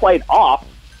game. So they played off,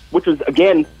 which was,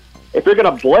 again, if you're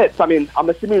going to blitz, I mean, I'm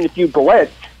assuming if you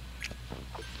blitz,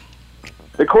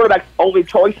 the quarterback's only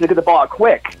choice is to get the ball out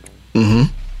quick.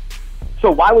 Mm-hmm.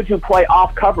 So why would you play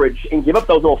off coverage and give up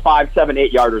those little 5, 7,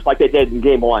 8 yarders like they did in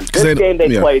game 1? This game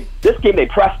they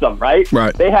pressed them, right?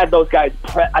 Right. They had those guys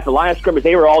at the line of scrimmage.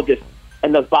 They were all just,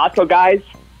 and those Bosco guys,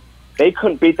 they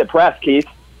couldn't beat the press, Keith.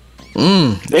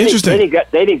 Interesting.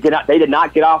 They did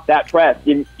not get off that press.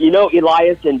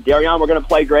 Elias and Darion were going to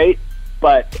play great,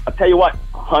 but I'll tell you what,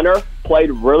 Hunter played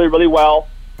really, really well,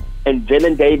 and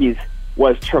Jaden Davies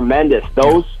was tremendous.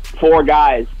 Those 4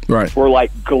 guys were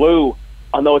like glue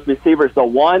on those receivers. The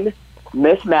one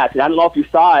mismatch, and I don't know if you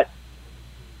saw it,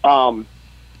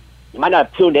 you might not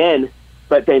have tuned in,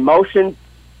 but they motioned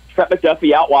Trent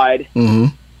McDuffie out wide,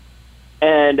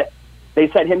 and they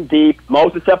sent him deep.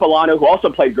 Moses Cephalano, who also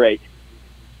played great.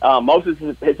 Moses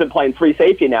has been playing free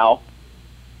safety now,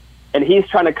 and he's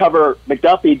trying to cover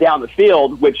McDuffie down the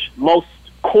field, which most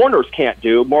corners can't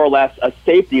do, more or less a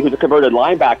safety who's a converted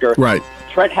linebacker. Right.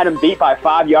 Trent had him beat by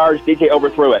 5 yards. DJ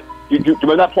overthrew it. Do you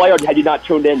remember that play, or had you not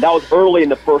tuned in? That was early in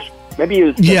the first, maybe it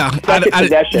was the second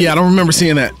possession. I don't remember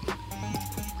seeing that.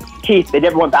 Keith, they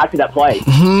never went back to that play.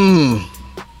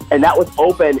 And that was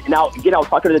open. Now, again, I was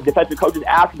talking to the defensive coaches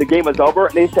after the game was over,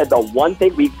 and they said the one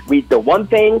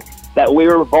thing that we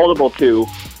were vulnerable to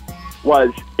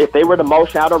was if they were to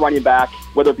motion out a running back,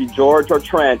 whether it be George or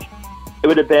Trent, it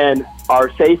would have been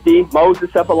our safety, Moses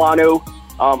Cephalano,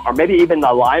 or maybe even the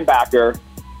linebacker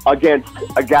against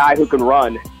a guy who can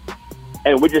run.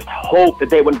 And we just hope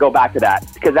that they wouldn't go back to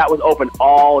that because that was open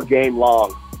all game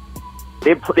long.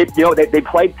 They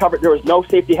played cover. There was no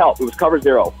safety help. It was cover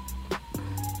 0.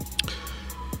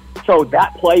 So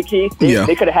that play, Keith,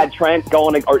 they could have had Trent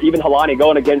going, or even Helani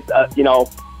going against, and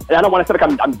I don't want to say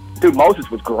like dude,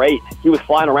 Moses was great. He was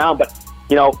flying around, but,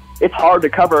 it's hard to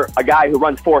cover a guy who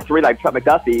runs 4.3 like Trent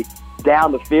McDuffie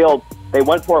down the field. They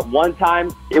went for it one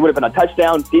time. It would have been a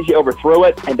touchdown. DJ overthrew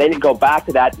it, and they didn't go back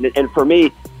to that. And for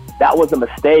me, that was a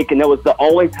mistake, and it was the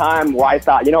only time where I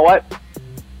thought, you know what?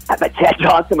 I bet Chad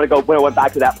Johnson would go when I went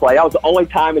back to that play. That was the only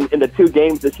time in the 2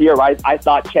 games this year where I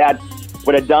thought Chad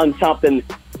would have done something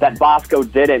that Bosco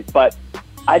didn't. But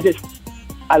I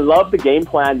love the game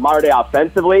plan Mater Dei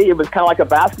offensively. It was kind of like a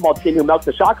basketball team who milks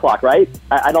the shot clock, right?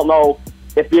 I don't know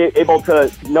if you're able to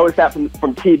notice that from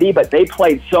TV, but they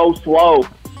played so slow,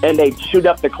 and they chewed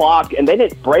up the clock, and they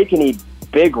didn't break any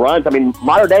big runs. I mean,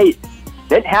 Mater Dei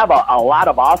didn't have a lot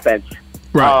of offense.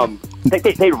 Right. I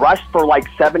think they rushed for like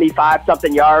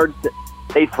 75-something yards.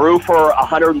 They threw for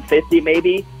 150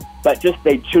 maybe, but just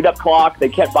they chewed up clock. They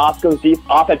kept Bosco's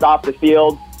offense off the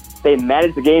field. They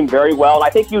managed the game very well. And I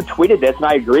think you tweeted this, and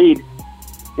I agreed.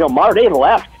 Mater Dei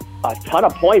left a ton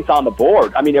of points on the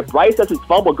board. I mean, if Bryce doesn't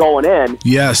fumble going in,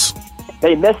 yes,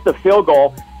 they missed the field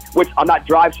goal, which on that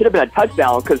drive should have been a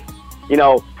touchdown because,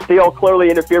 Steele clearly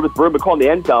interfered with Brew McCall in the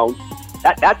end zone.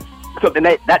 So then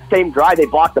that same drive, they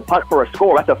blocked the punt for a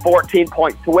score. That's a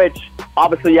 14-point switch.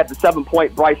 Obviously, you have the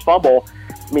 7-point Bryce fumble.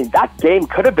 I mean, that game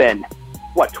could have been,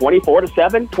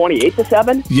 24-7,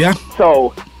 28-7? Yeah.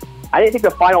 So I didn't think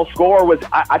the final score was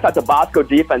 – I thought the Bosco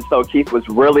defense, though, Keith, was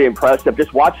really impressive.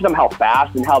 Just watching them how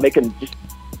fast and how they can just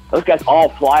 – those guys all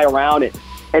fly around.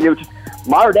 And it was just –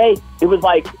 Mater Dei, it was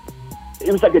like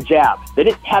a jab. They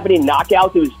didn't have any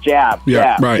knockouts. It was jab,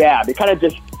 jab. It kind of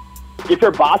just – if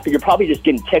you're Bosco, you're probably just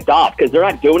getting ticked off because they're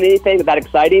not doing anything that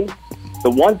exciting.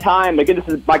 The one time, again, this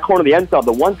is my corner of the end zone,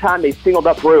 the one time they singled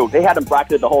up Brew, they had him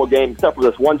bracketed the whole game except for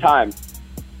this one time.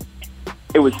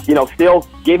 It was, Steele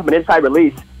gave him an inside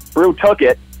release. Brew took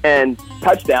it and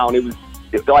touchdown. It was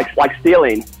like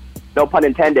stealing, no pun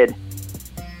intended.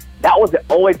 That was the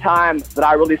only time that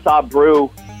I really saw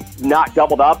Brew not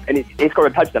doubled up, and he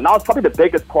scored a touchdown. That was probably the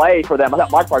biggest play for them. I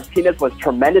thought Mark Martinez was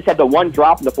tremendous. Had the one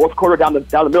drop in the fourth quarter down the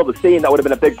middle of the seam. That would have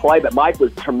been a big play, but Mike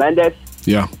was tremendous.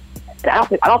 Yeah. And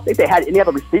I don't think they had any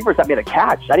other receivers that made a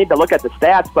catch. I need to look at the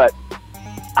stats, but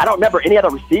I don't remember any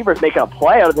other receivers making a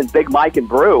play other than Big Mike and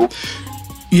Brew.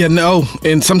 Yeah, no,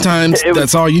 and sometimes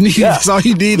that's all you need. Yeah. That's all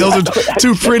you need. Those are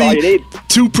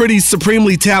two pretty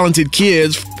supremely talented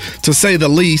kids, to say the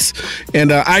least.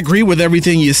 And I agree with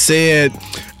everything you said.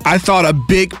 I thought a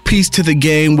big piece to the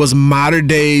game was Mater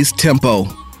Dei's tempo.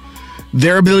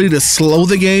 their ability to slow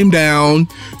the game down,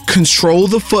 control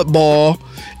the football,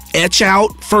 etch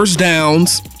out first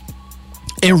downs,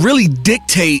 and really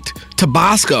dictate to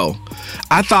Bosco.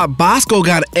 I thought Bosco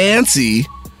got antsy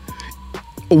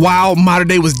while Mater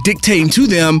Dei was dictating to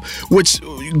them, which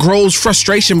grows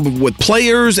frustration with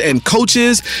players and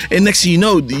coaches. And next thing you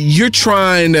know, you're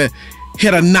trying to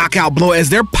hit a knockout blow as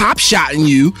they're pop-shotting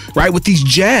you, right, with these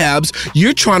jabs.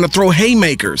 You're trying to throw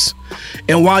haymakers.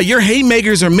 And while your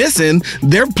haymakers are missing,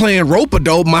 they're playing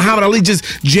rope-a-dope. Muhammad Ali just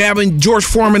jabbing George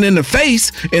Foreman in the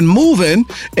face and moving,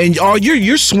 and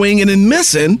you're swinging and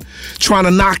missing, trying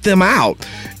to knock them out.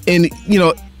 And,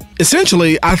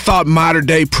 essentially, I thought Mater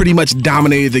Dei pretty much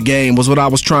dominated the game, was what I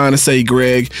was trying to say,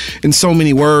 Greg, in so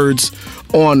many words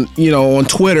on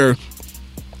Twitter.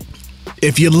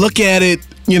 If you look at it,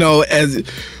 as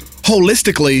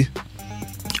holistically,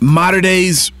 Mater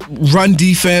Dei's run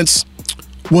defense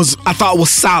I thought was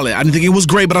solid. I didn't think it was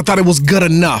great, but I thought it was good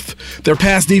enough. Their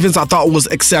pass defense, I thought, was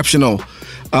exceptional.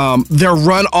 Their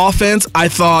run offense, I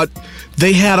thought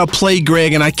they had a play,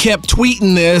 Greg, and I kept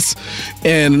tweeting this,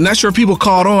 and I'm not sure if people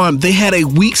caught on. They had a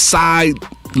weak side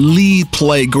lead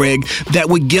play, Greg, that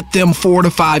would get them 4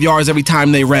 to 5 yards every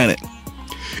time they ran it.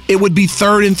 It would be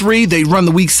 3rd and 3, they'd run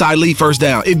the weak side lead, first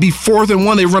down. It'd be 4th and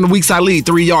 1, they'd run the weak side lead,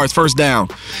 3 yards, first down.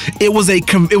 It was a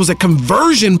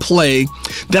conversion play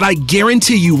that I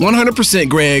guarantee you 100%,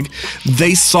 Greg,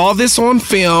 they saw this on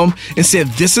film and said,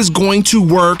 this is going to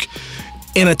work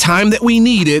in a time that we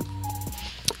need it.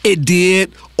 It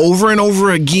did over and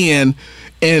over again,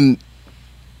 and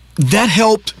that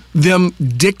helped them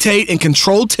dictate and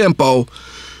control tempo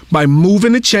by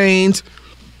moving the chains,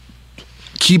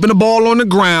 keeping the ball on the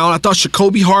ground. I thought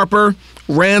Jacoby Harper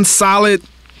ran solid.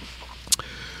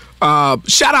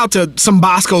 Shout out to some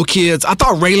Bosco kids. I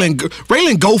thought Raylan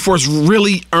Goforth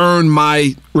really earned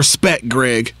my respect,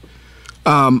 Greg.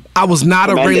 I was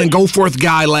not a Raylan Goforth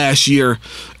guy last year.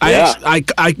 Yeah.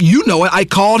 I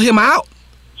called him out.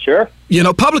 Sure.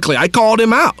 Publicly, I called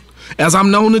him out, as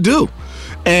I'm known to do.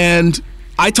 And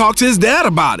I talked to his dad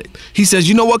about it. He says,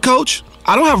 you know what, Coach?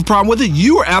 I don't have a problem with it.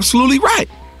 You are absolutely right.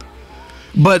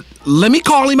 But let me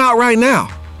call him out right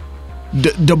now.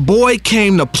 The boy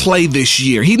came to play this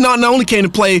year. He not only came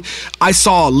to play, I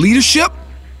saw leadership.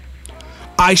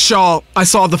 I saw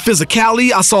the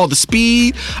physicality. I saw the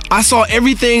speed. I saw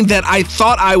everything that I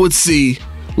thought I would see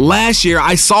last year.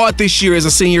 I saw it this year as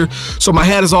a senior. So my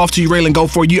hat is off to you, Raylan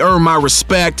Goforth. You earned my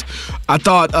respect. I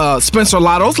thought Spencer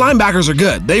Lotto, those linebackers are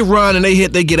good. They run and they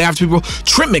hit, they get after people.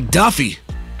 Trent McDuffie.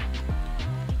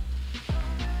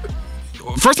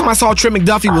 First time I saw Trent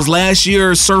McDuffie was last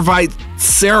year, Servite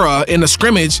Sarah in a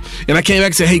scrimmage, and I came back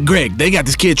and said, hey, Greg, they got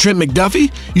this kid, Trent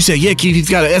McDuffie? You said, yeah, Keith, he's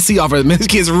got an SC offer. Man, this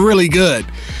kid's really good.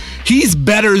 He's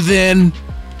better than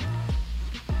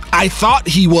I thought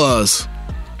he was.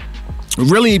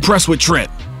 Really impressed with Trent.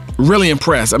 Really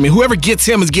impressed. I mean, whoever gets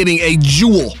him is getting a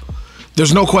jewel.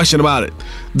 There's no question about it.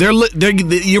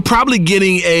 You're probably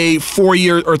getting a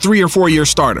 4-year or 3 or 4 year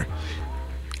starter.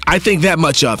 I think that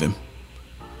much of him.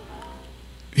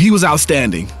 He was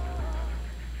outstanding.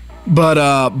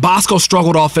 But Bosco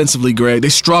struggled offensively, Greg. They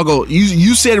struggled.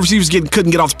 You said receivers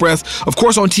couldn't get off the press. Of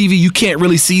course, on TV, you can't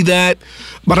really see that.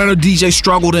 But I know DJ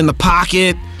struggled in the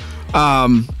pocket.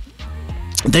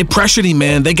 They pressured him,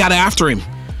 man. They got after him.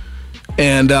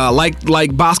 And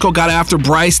like Bosco got after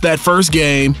Bryce that first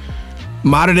game,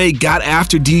 Mater Dei got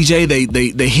after DJ.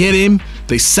 They hit him.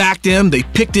 They sacked him. They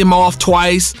picked him off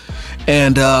twice.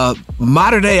 And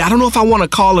Mater Dei, I don't know if I want to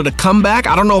call it a comeback.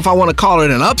 I don't know if I want to call it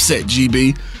an upset,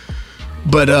 GB.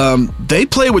 But they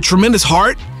played with tremendous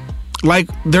heart, like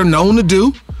they're known to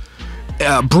do.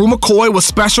 Brew McCoy was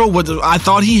special. I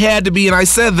thought he had to be, and I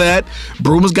said that.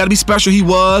 Brewman's got to be special. He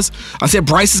was. I said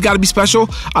Bryce has got to be special.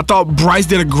 I thought Bryce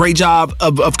did a great job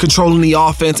of controlling the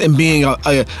offense and being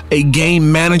a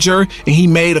game manager, and he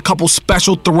made a couple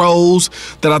special throws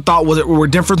that I thought were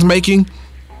difference-making.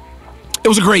 It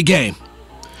was a great game.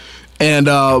 And,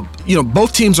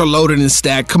 both teams are loaded and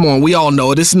stacked. Come on, we all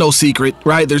know it. It's no secret,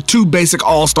 right? There's 2 basic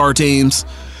all-star teams.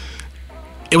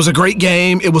 It was a great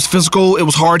game. It was physical. It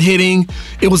was hard-hitting.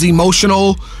 It was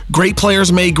emotional. Great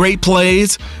players made great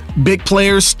plays. Big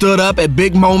players stood up at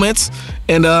big moments.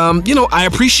 And, I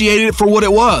appreciated it for what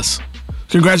it was.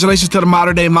 Congratulations to the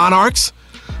Mater Dei Monarchs.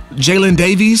 Jalen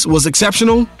Davies was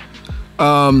exceptional.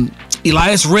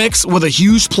 Elias Ricks with a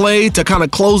huge play to kind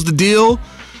of close the deal.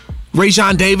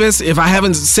 Rajon Davis, if I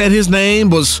haven't said his name,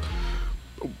 was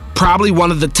probably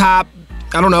one of the top,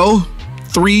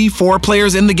 3-4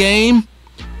 players in the game.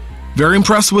 Very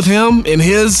impressed with him and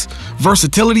his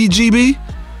versatility, GB.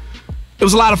 It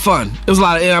was a lot of fun. It was a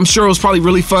lot. And I'm sure it was probably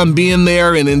really fun being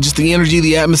there and just the energy,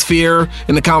 the atmosphere,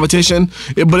 and the competition.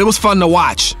 But it was fun to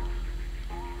watch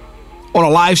on a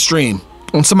live stream,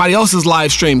 on somebody else's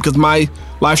live stream, because my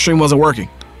live stream wasn't working.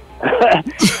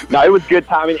 No, it was good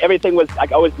time. I mean, everything was,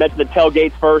 like I always mentioned, the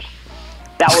tailgates first.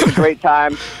 That was a great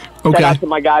time. Okay. Shout out to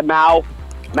my guy, Mao.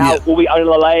 Yeah. Uwe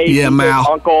Unalale. Yeah, Mao.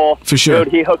 Uncle. For sure.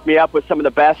 Dude, he hooked me up with some of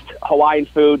the best Hawaiian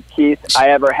food, Keith,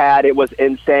 I ever had. It was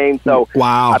insane. So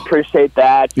wow. I appreciate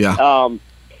that. Yeah.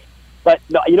 But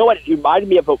no, you know what? It reminded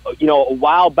me of, a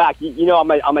while back. You know, I'm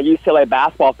a UCLA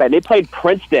basketball fan. They played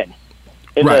Princeton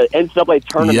in the NCAA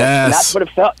tournament. Yes. And that's what it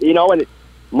felt, and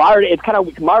Mater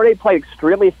Dei played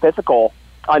extremely physical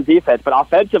on defense, but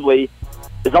offensively,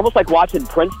 it's almost like watching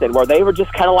Princeton, where they were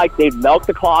just kind of like they'd milk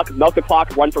the clock,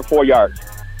 run for 4 yards.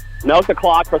 Milk the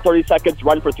clock for 30 seconds,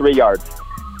 run for 3 yards.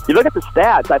 You look at the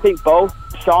stats, I think both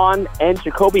Sean and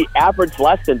Jacoby averaged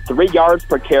less than 3 yards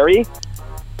per carry.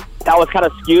 That was kind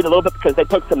of skewed a little bit because they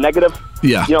took some negative,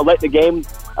 late in the game.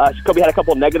 Jacoby had a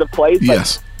couple of negative plays. But,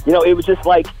 yes. It was just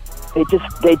like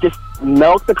they just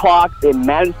milked the clock, they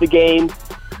managed the game,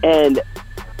 and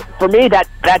for me, that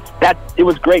it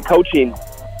was great coaching.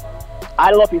 I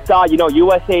don't know if you saw,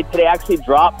 USA Today actually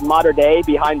dropped Mater Dei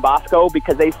behind Bosco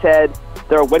because they said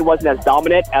their win wasn't as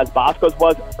dominant as Bosco's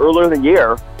was earlier in the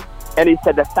year. And he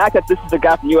said the fact that this is a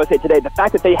guy from USA Today, the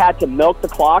fact that they had to milk the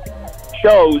clock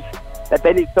shows that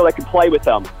they didn't feel they could play with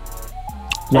them.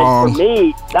 Wrong. And for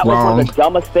me, that was one of the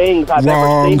dumbest things I've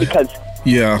ever seen because,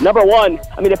 number one,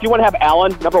 I mean, if you want to have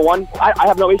Allen, number one, I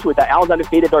have no issue with that. Allen's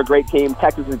undefeated. They're a great team.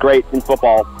 Texas is great in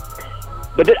football.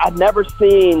 But I've never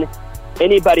seen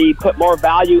anybody put more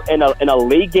value in a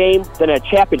league game than a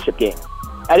championship game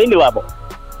at any level,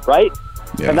 right?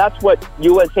 Yeah. And that's what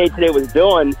USA Today was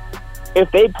doing. If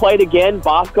they played again,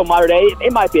 Bosco, Mater Dei,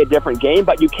 it might be a different game,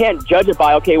 but you can't judge it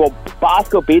by,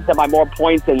 Bosco beat them by more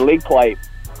points in league play.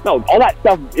 No, all that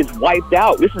stuff is wiped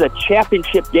out. This is a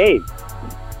championship game.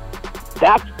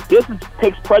 This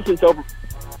takes precedence over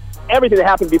everything that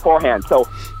happened beforehand. So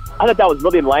I thought that was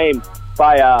really lame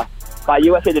by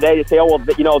USA Today to say,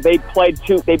 they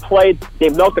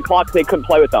milked the clock because they couldn't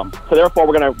play with them. So therefore,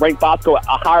 we're going to rank Bosco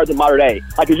higher than Mater Dei.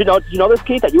 Like, did you know this,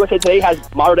 Keith, that USA Today has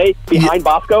Mater Dei behind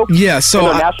Bosco? Yeah,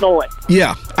 so national.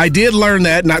 Yeah, I did learn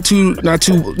that not too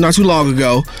long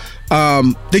ago.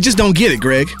 They just don't get it,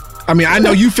 Greg. I mean, I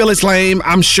know you feel it's lame.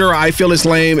 I'm sure I feel it's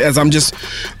lame as I'm just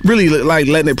really like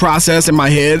letting it process in my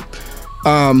head.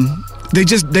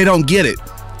 They don't get it.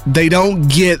 They don't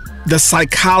get the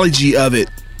psychology of it.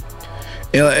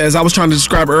 As I was trying to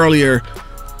describe earlier,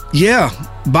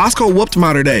 Bosco whooped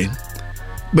Mater Dei,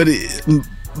 but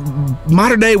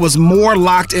Mater Dei was more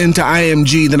locked into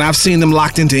IMG than I've seen them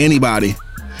locked into anybody,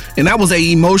 and that was an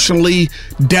emotionally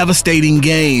devastating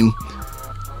game.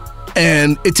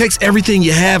 And it takes everything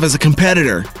you have as a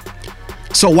competitor.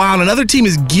 So while another team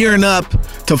is gearing up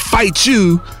to fight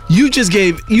you've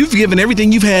given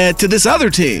everything you've had to this other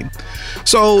team.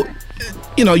 So,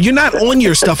 you're not on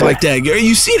your stuff like that.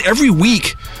 You see it every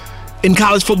week in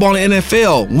college football and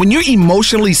NFL. When you're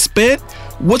emotionally spent,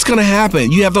 what's going to happen?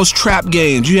 You have those trap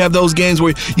games. You have those games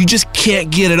where you just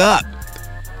can't get it up.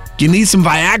 You need some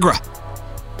Viagra.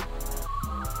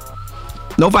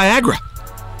 No Viagra.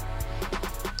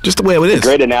 Just the way it is.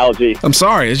 Great analogy. I'm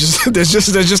sorry. It's just that's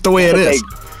just the way it is.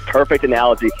 Perfect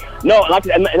analogy. No,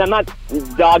 and I'm not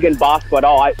dogging Bosco at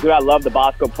all. I love the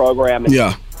Bosco program.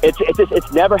 And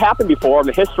it's never happened before in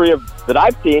the history that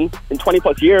I've seen in 20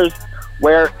 plus years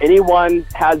where anyone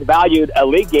has valued a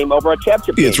league game over a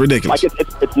championship game. It's ridiculous.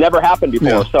 Like it's never happened before.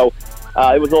 Yeah. So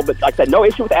it was a little bit, like I said, no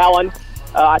issue with Allen.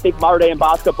 I think Mater Dei and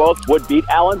Bosco both would beat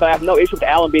Allen, but I have no issue with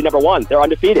Allen being number one. They're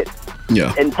undefeated.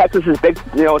 Yeah. And Texas is big.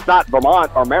 It's not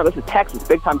Vermont or Maryland. This is Texas,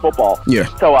 big time football. Yeah.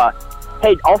 So,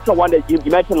 hey, also wanted you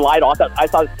mentioned Lytle. I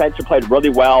thought Spencer played really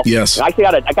well. Yes. And I actually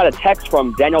got a text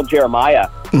from Daniel Jeremiah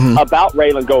about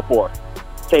Raylan Goforth,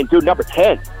 saying, "Dude, number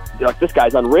 10, this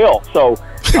guy's unreal." So,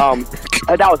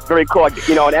 that was very cool. Like,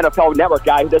 an NFL Network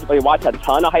guy who doesn't really watch a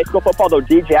ton of high school football, though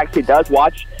DJ actually does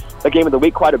watch the game of the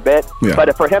week quite a bit. Yeah.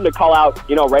 But for him to call out,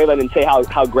 Raylan and say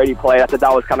how great he played, I thought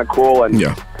that was kind of cool. And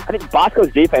I think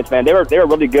Bosco's defense, man, they were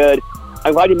really good.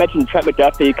 I'm glad you mentioned Trent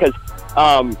McDuffie because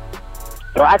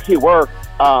there actually were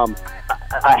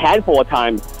a handful of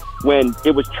times when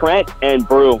it was Trent and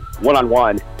Brew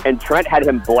one-on-one, and Trent had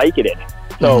him blanketed.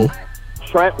 So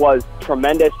Trent was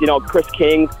tremendous. Chris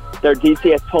King, their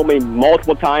DC, has told me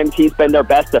multiple times he's been their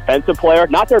best defensive player.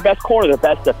 Not their best corner, their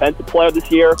best defensive player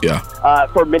this year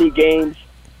for many games.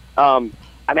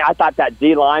 I thought that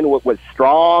D-line was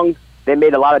strong. They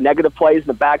made a lot of negative plays in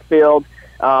the backfield.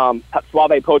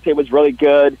 Suave Pote was really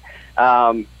good.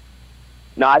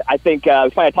 No, I think it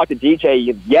was funny. I talked to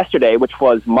DJ yesterday, which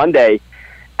was Monday,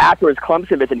 after his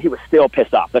Clemson visit, and he was still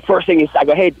pissed off. The first thing he said, I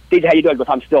go, "Hey, DJ, how you doing?" He goes,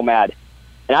 "I'm still mad."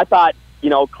 And I thought,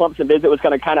 Clemson visit was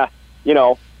going to kind of,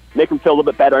 make him feel a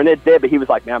little bit better, and it did. But he was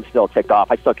like, "Man, I'm still ticked off.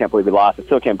 I still can't believe we lost. I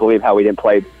still can't believe how we didn't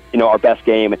play, our best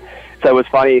game." And so it was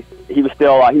funny. He was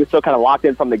still kind of locked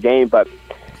in from the game. But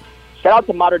shout out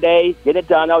to Mater Dei, get it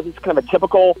done. That was just kind of a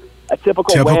typical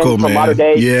win from Mater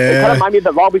Dei. Yeah. It kind of reminded me of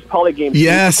the Long Beach Poly game.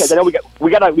 Yes. Because I know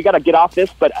we got to get off this,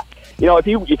 but if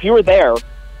you were there,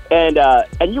 and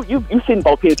you've seen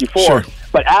both teams before, sure.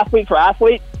 But athlete for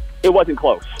athlete, it wasn't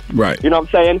close. Right. You know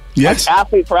what I'm saying? Yes. Like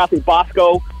athlete for athlete,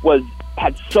 Bosco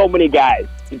had so many guys,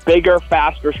 bigger,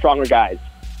 faster, stronger guys,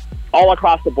 all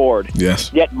across the board.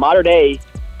 Yes. Yet Mater Dei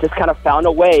just kind of found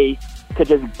a way to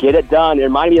just get it done. It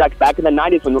reminded me like back in the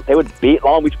 90s when they would beat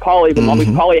Long Beach Poly. When Long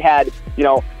Beach Poly had,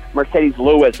 Mercedes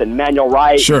Lewis and Manuel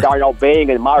Wright, sure. and Darnell Bing,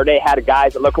 and Mater Dei had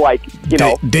guys that looked like,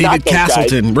 David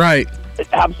Castleton, right.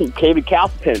 David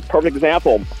Castleton, perfect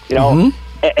example,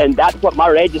 and that's what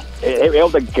Mater Dei they were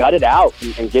able to gut it out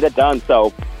and get it done.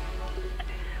 So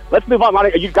let's move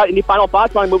on. You got any final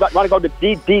thoughts? Want to go to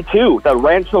D2, the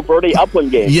Rancho Verde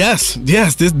Upland game? Yes.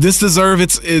 This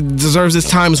deserves its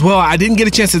time as well. I didn't get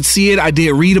a chance to see it. I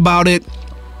did read about it,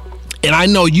 and I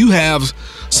know you have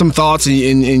some thoughts, and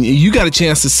you got a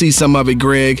chance to see some of it,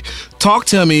 Greg. Talk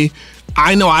to me.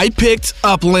 I know I picked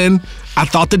Upland. I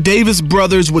thought the Davis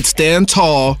brothers would stand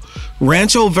tall.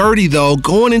 Rancho Verde, though,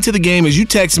 going into the game, as you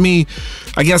text me,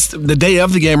 I guess the day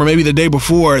of the game or maybe the day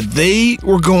before, they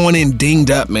were going in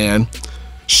dinged up, man.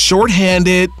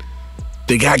 Short-handed.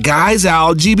 They got guys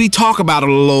out. GB, talk about it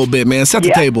a little bit, man. Set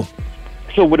the table.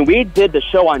 So when we did the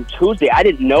show on Tuesday, I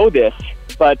didn't know this,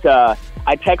 but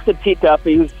I texted Pete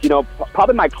Duffy, who's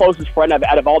probably my closest friend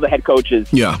out of all the head coaches.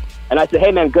 Yeah. And I said,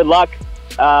 "Hey man, good luck.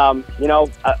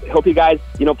 Hope you guys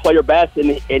play your best."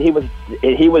 And he was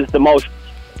the most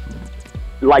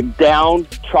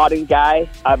downtrodden guy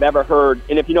I've ever heard.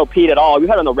 And if you know Pete at all, we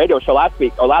had on the radio show last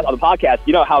week or on the podcast.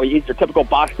 You know how he's your typical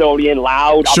Bostonian,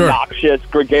 loud, sure. obnoxious,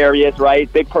 gregarious,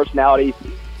 right? Big personality.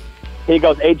 He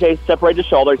goes, "AJ separated his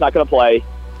shoulder. He's not going to play."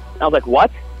 And I was like,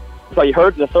 "What?" So you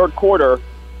heard in the third quarter.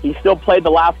 He still played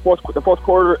the fourth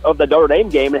quarter of the Notre Dame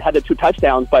game and had the 2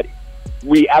 touchdowns. But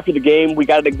after the game, we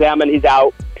got it examined. He's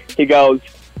out. He goes,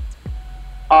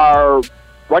 "Our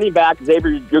running back,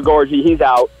 Xavier Ugorji, he's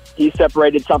out. He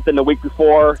separated something the week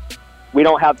before. We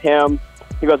don't have him."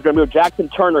 He goes, "We're going to move Jackson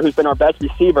Turner, who's been our best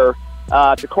receiver,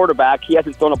 to quarterback. He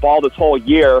hasn't thrown a ball this whole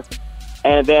year."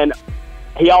 And then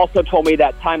he also told me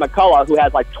that Ty McCullough, who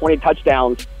has 20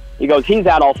 touchdowns, he goes, he's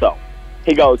out also.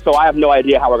 He goes, "So I have no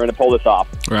idea how we're going to pull this off."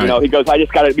 Right. He goes, we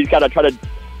just got to try to,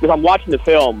 because I'm watching the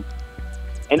film,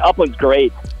 and Upland's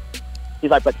great. He's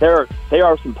like, "But there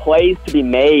are some plays to be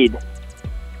made.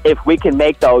 If we can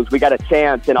make those, we got a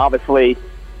chance." And obviously,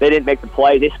 they didn't make the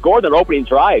play. They scored their opening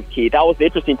drive, Keith. That was the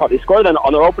interesting part. They scored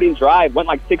on their opening drive, went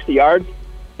 60 yards,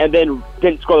 and then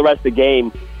didn't score the rest of the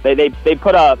game. They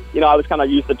put I was kind of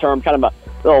used the term, kind of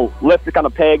a little lift to kind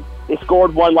of peg. They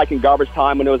scored one in garbage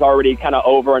time when it was already kind of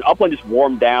over, and Upland just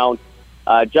warmed down.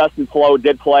 Justin Flo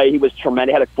did play. He was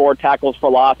tremendous. He had 4 tackles for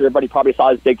loss. Everybody probably saw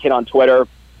his big hit on Twitter,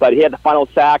 but he had the final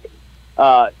sack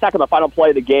on the final play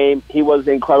of the game. He was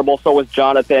incredible. So was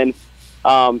Jonathan.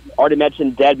 Already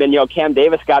mentioned Dedman. Cam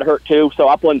Davis got hurt too. So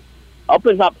Upland's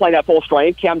not playing at full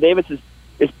strength. Cam Davis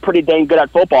is pretty dang good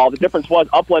at football. The difference was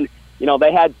Upland,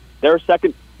 they had their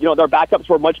second, their backups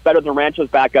were much better than Rancho's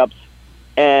backups.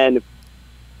 And,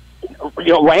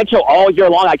 Rancho all year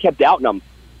long, I kept doubting them.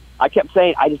 I kept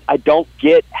saying, I don't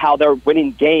get how they're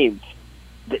winning games.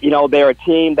 They're a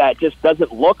team that just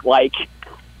doesn't look like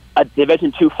a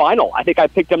Division II final. I think I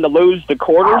picked them to lose the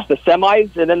quarters, the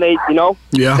semis, and then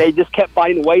they just kept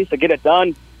finding ways to get it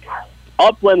done.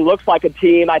 Upland looks like a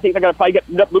team. I think they're going to probably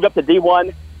get moved up to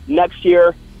D1 next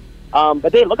year.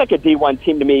 But they look like a D1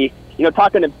 team to me.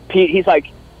 Talking to Pete, he's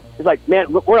like,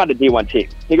 "Man, we're not a D1 team."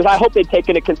 He goes, "I hope they take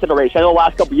into consideration. I know the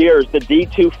last couple of years, the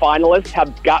D2 finalists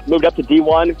have got moved up to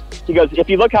D1. He goes, "If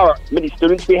you look how many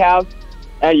students we have,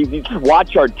 and you just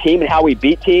watch our team and how we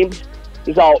beat teams,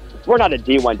 he's all, we're not a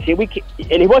D1 team.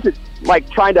 And he wasn't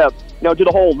trying to do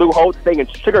the whole Lou Holtz thing and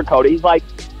sugarcoat it. He's like,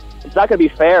 it's not going to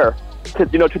be fair to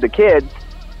to the kids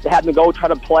to have them go try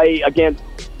to play against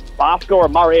Bosco or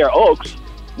Mater or Oaks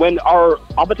when our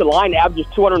offensive line averages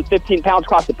 215 pounds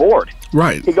across the board."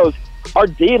 Right. He goes, "Our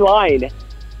D-line,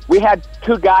 we had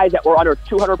 2 guys that were under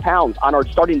 200 pounds on our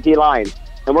starting D-line,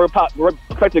 and we're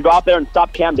expected to go out there and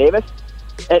stop Cam Davis."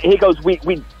 And he goes,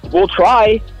 we'll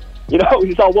try. He's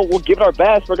all, we'll give it our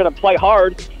best. We're going to play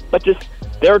hard, but just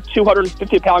their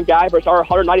 250-pound guy versus our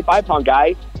 195-pound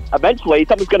guy, eventually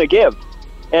something's going to give.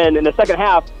 And in the second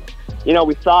half,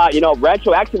 we saw,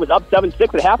 Rancho actually was up 7-6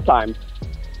 at halftime.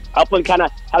 Upland kind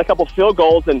of had a couple field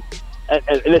goals, and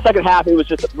in the second half, it was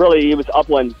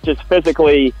Upland just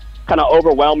physically kind of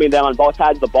overwhelming them on both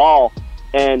sides of the ball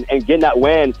and getting that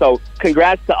win. So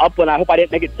congrats to Upland. I hope I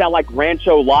didn't make it sound like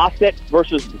Rancho lost it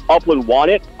versus Upland won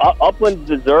it. Upland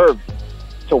deserved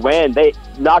to win. They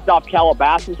knocked off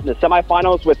Calabasas in the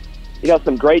semifinals with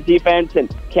some great defense,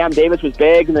 and Cam Davis was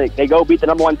big, and they go beat the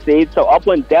number 1 seed. So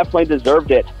Upland definitely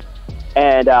deserved it.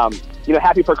 And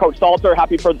happy for Coach Salter,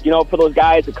 happy for for those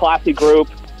guys, a classy group.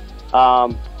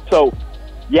 So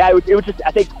yeah, it was just,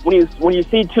 I think when you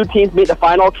see two teams meet the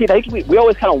final, Keith, I think we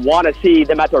always kind of want to see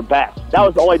them at their best. That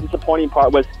was the only disappointing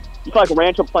part, was you feel like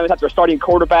Rancho playing without their starting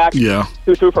quarterback,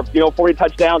 who threw for 40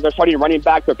 touchdowns, their starting running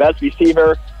back, their best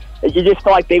receiver. You just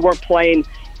felt like they weren't playing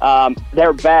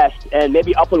their best, and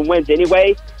maybe Upland wins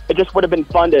anyway. It just would have been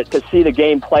fun to see the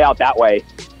game play out that way.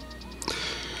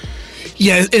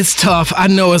 Yeah, it's tough. I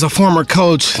know as a former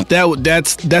coach,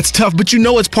 that's tough, but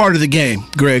it's part of the game,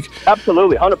 Greg.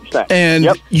 Absolutely, 100%. And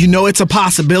it's a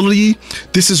possibility.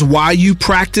 This is why you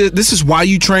practice. This is why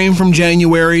you train from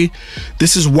January.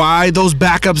 This is why those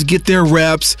backups get their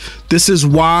reps. This is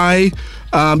why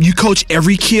you coach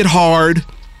every kid hard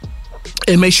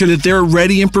and make sure that they're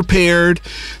ready and prepared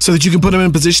so that you can put them in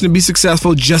a position to be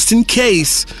successful just in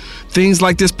case things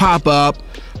like this pop up.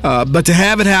 But to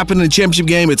have it happen in a championship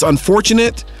game, it's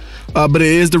unfortunate, but it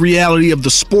is the reality of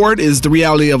the sport, it is the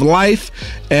reality of life.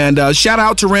 And shout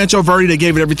out to Rancho Verde. They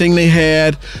gave it everything they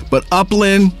had. But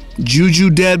Upland, Juju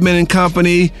Deadman and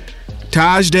company,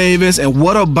 Taj Davis, and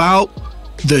what about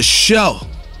the show?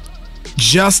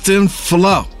 Justin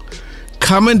Flo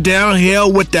coming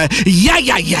downhill with the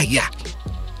yeah.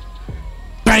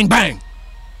 Bang, bang.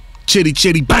 Chitty,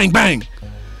 chitty, bang, bang.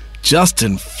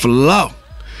 Justin Flo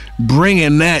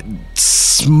bringing that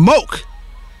smoke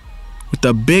with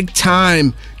the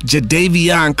big-time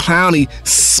Jadavion Clowney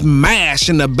smash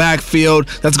in the backfield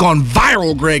that's gone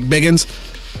viral, Greg Biggins.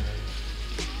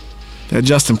 That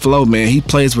Justin Flo, man, he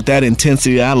plays with that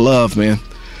intensity I love, man.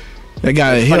 That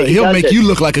guy, he'll make you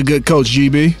look like a good coach,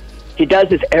 GB. He does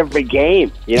this every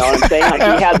game, you know what I'm saying? Like,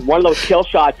 he has one of those kill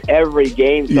shots every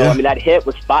game. So, I mean, that hit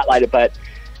was spotlighted, but,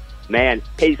 man,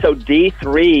 hey, so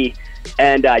D3...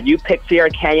 And you picked Sierra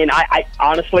Canyon. I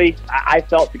honestly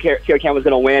felt Sierra Canyon was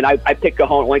going to win. I picked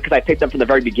Cajon only because I picked them from the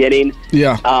very beginning.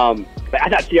 Yeah. But I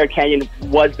thought Sierra Canyon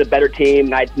was the better team.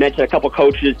 And I mentioned a couple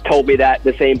coaches told me that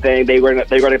the same thing. They were going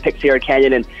to pick Sierra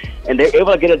Canyon, and they were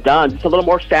able to get it done. Just a little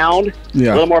more sound, a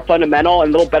little more fundamental,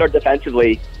 and a little better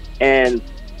defensively. And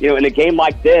in a game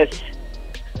like this,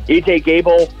 EJ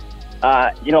Gable.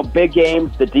 Big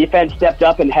games, the defense stepped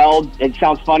up and held. It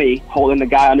sounds funny holding the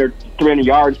guy under 300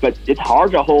 yards, but it's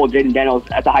hard to hold Jaden Daniels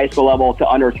at the high school level to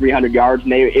under 300 yards,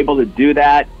 and they were able to do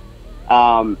that.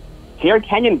 Sierra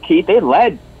Canyon, Keith, they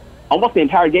led almost the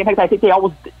entire game. In fact, I think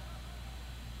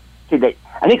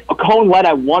I think Cone led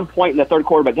at one point in the third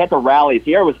quarter, but they had to rally.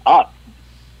 Sierra was up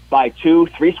by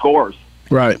 2-3 scores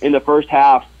in the first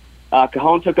half.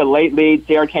 Cajon took a late lead.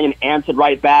 Sierra Canyon answered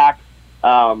right back.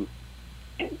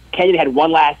 Canyon had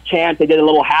one last chance. They did a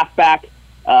little halfback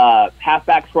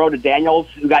throw to Daniels,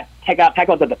 who got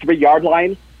tackled at the 3-yard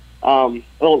line.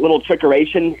 Little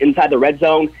trickeration inside the red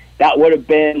zone. That was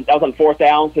on 4th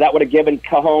down, so that would have given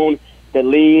Cajon the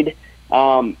lead.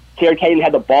 Sierra Canyon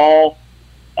had the ball,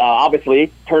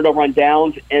 obviously, turned over on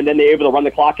downs, and then they were able to run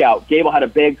the clock out. Gable had a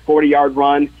big 40-yard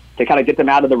run to kind of get them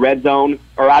out of the red zone,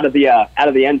 or out of the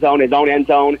end zone, his own end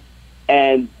zone,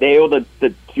 and they were able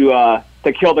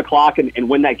to kill the clock and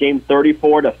win that game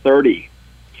 34-30.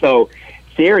 So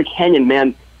Sierra Canyon,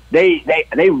 man, they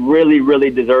really,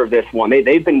 really deserve this one.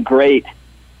 They've been great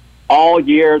all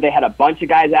year. They had a bunch of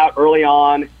guys out early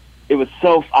on. It was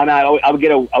I would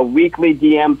get a weekly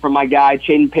DM from my guy,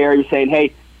 Chaden Perry, saying,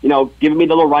 hey, giving me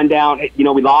the little rundown. Hey,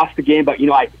 we lost the game, but,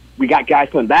 we got guys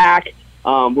coming back.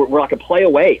 We're like a play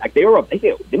away. Like they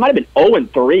might have been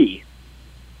 0-3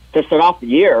 to start off the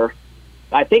year.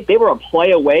 I think they were a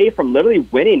play away from literally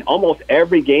winning almost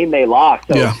every game they lost.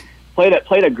 So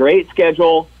played a great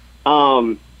schedule.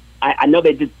 I know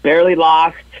they just barely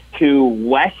lost to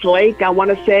Westlake, I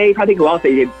want to say. I think who else?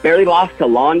 They barely lost to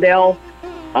Lawndale.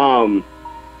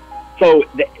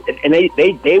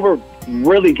 They were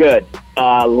really good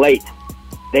late.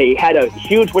 They had a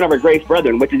huge win over Grace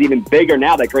Brethren, which is even bigger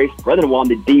now that Grace Brethren won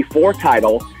the D4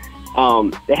 title.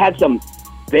 They had some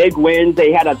big wins.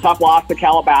 They had a tough loss to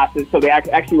Calabasas, so they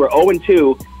actually were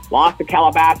 0-2. Lost to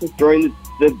Calabasas during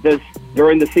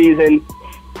the season,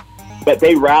 but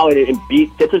they rallied and beat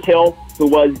Citrus Hill, who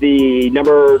was the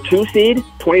number 2 seed,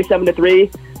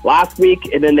 27-3. last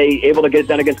week, and then they able to get it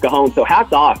done against Cajon. So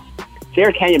hats off.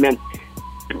 Sierra Canyon, man.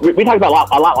 We talked about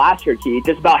a lot last year, Keith,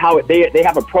 just about how they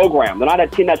have a program. They're not a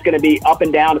team that's going to be up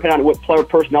and down depending on what player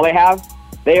personnel they have.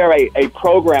 They are a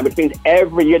program, which means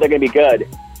every year they're going to be good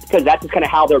because that's just kind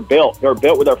of how they're built. They're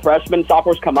built with their freshmen,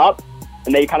 sophomores come up,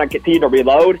 and they kind of continue to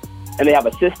reload, and they have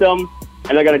a system,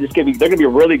 and they're going to be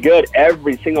really good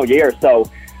every single year. So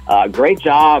great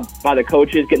job by the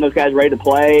coaches getting those guys ready to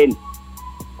play and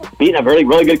beating a really,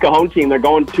 really good Cajon team. They're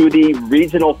going to the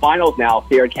regional finals now,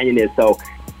 Sierra Canyon is. So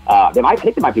they might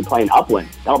be playing Upland.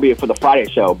 That'll be for the Friday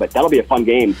show, but that'll be a fun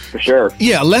game for sure.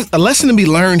 Yeah, a lesson to be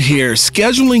learned here.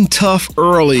 Scheduling tough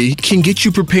early can get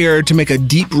you prepared to make a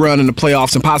deep run in the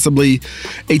playoffs and possibly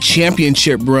a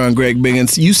championship run, Greg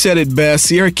Biggins. You said it best.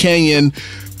 Sierra Canyon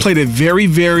played a very,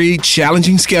 very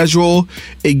challenging schedule.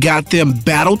 It got them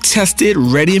battle-tested,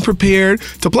 ready and prepared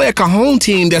to play a Cajon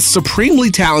team that's supremely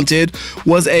talented,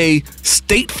 was a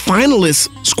state finalist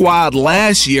squad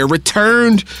last year,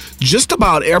 returned just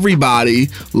about everybody,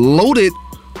 loaded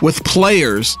with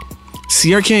players.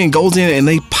 Sierra Canyon goes in and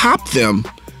they pop them.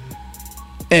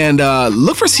 And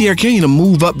look for Sierra Canyon to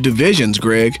move up divisions,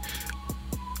 Greg.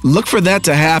 Look for that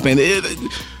to happen.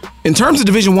 In terms of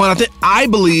Division I, I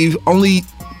believe only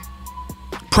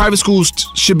private schools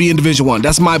should be in Division I.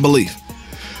 That's my belief.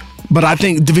 But I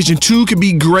think Division II could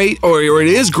be great, or it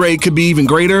is great, could be even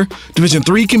greater. Division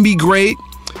III can be great,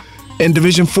 and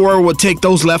Division IV will take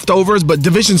those leftovers. But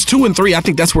Divisions 2 and 3, I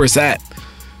think that's where it's at.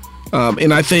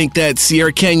 And I think that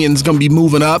Sierra Canyon's going to be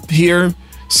moving up here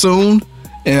soon,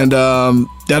 and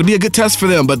that'll be a good test for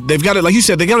them. But they've got it, like you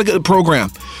said, they got a good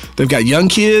program. They've got young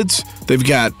kids. They've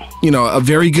got a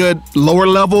very good lower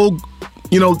level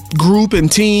group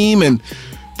and team, and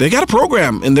they got a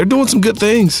program, and they're doing some good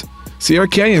things. Sierra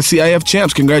Canyon, CIF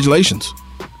champs, congratulations.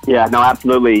 Yeah, no,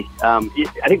 absolutely. I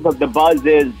think the buzz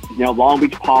is, Long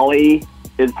Beach Poly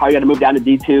is probably going to move down to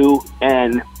D2,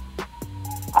 and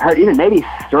I heard even maybe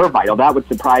Servite. That would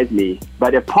surprise me.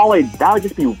 But if Poly, that would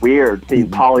just be weird seeing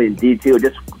Poly in D2.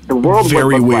 Just the world very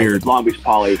would look weird. Like Long Beach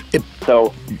Poly. Yeah.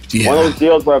 One of those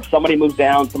deals where if somebody moves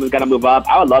down, someone's got to move up.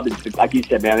 I would love to, like you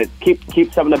said, man,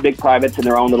 keep some of the big privates in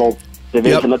their own little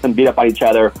division, let them beat up on each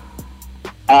other.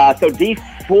 So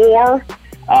D4,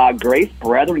 Grace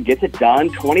Brethren gets it done,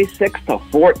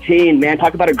 26-14. Man,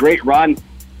 talk about a great run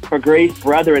for Grace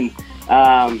Brethren,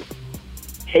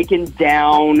 taking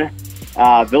down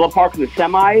Villa Park in the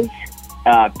semis,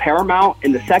 Paramount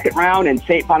in the second round, and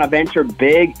St. Bonaventure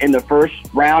big in the first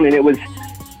round. And it was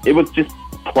just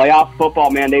playoff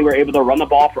football, man. They were able to run the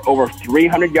ball for over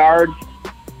 300 yards.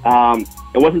 It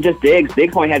wasn't just Diggs.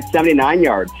 Diggs only had 79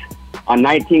 yards on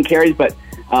 19 carries, but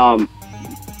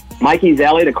Mikey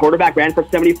Zelli, the quarterback, ran for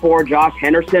 74. Josh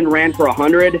Henderson ran for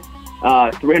 100,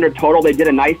 300 total. They did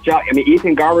a nice job. I mean,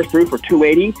 Ethan Garvers threw for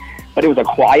 280, but it was a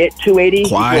quiet 280.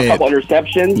 Quiet. A couple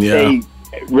interceptions. Yeah. They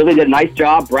really did a nice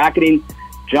job bracketing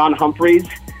John Humphreys.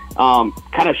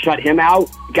 Kind of shut him out.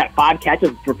 Got 5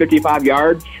 catches for 55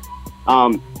 yards.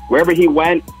 Wherever he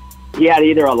went, he had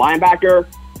either a linebacker,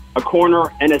 a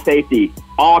corner, and a safety,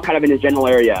 all kind of in his general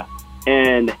area.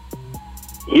 And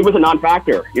he was a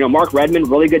non-factor. Mark Redmond,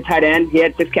 really good tight end. He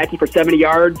had 6 catches for 70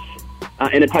 yards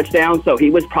and a touchdown, so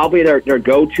he was probably their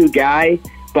go-to guy,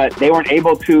 but they weren't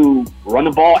able to run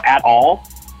the ball at all.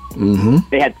 Mm-hmm.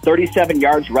 They had 37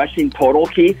 yards rushing total,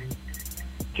 Keith,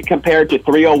 compared to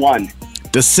 301.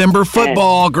 December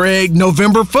football, Greg.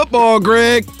 November football,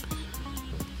 Greg.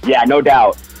 Yeah, no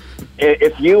doubt.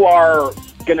 If you are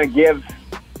going to give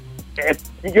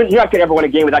 – you're not going to ever win a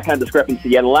game with that kind of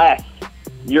discrepancy unless –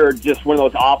 you're just one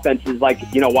of those offenses like,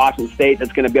 Washington State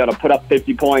that's going to be able to put up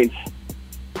 50 points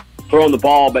throwing the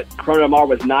ball, but Corona Del Mar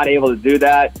was not able to do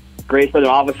that. Grace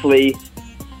Brethren obviously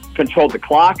controlled the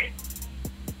clock,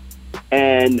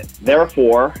 and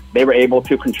therefore they were able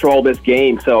to control this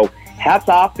game. So hats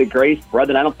off to Grace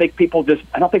Brethren. I don't think people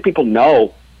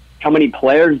know how many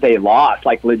players they lost,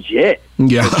 like legit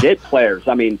players.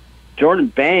 I mean, Jordan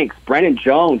Banks, Brandon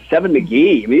Jones, Seven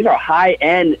McGee. I mean, these are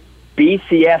high-end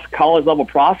BCS college-level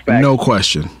prospects. No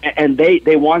question. And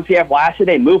they won CIF last year.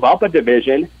 They move up a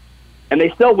division, and they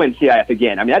still win CIF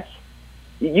again. I mean,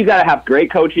 you got to have great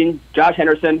coaching. Josh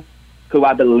Henderson, who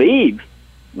I believe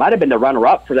might have been the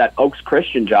runner-up for that Oaks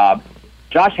Christian job.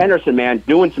 Josh Henderson, man,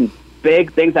 doing some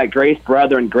big things at Grace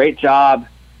Brethren. Great job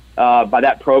by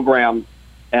that program.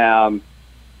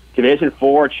 Division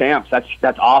IV champs.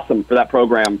 That's awesome for that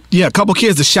program. Yeah, a couple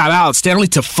kids to shout out. Stanley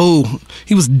Tafu,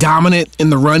 he was dominant in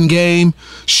the run game,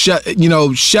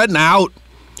 shutting out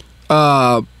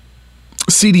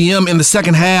CDM in the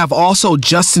second half. Also,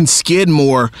 Justin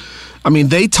Skidmore. I mean,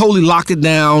 they totally locked it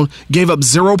down, gave up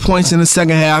 0 points in the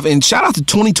second half. And shout out to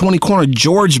 2020 corner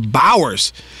George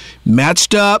Bowers.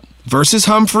 Matched up versus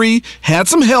Humphrey, had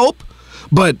some help,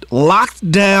 but locked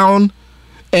down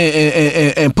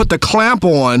and put the clamp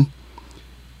on.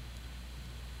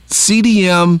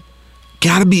 CDM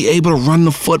got to be able to run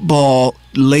the football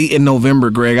late in November,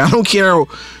 Greg. I don't care,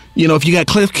 if you got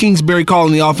Cliff Kingsbury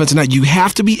calling the offense or not, you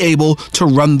have to be able to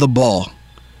run the ball.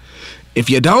 If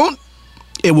you don't,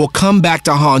 it will come back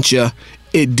to haunt you.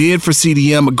 It did for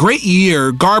CDM. A great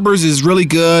year. Garbers is really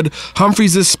good.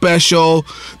 Humphreys is special.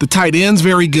 The tight end's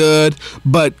very good.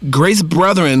 But Grace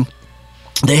Brethren,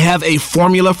 they have a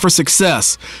formula for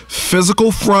success.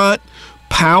 Physical front,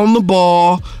 pound the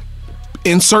ball,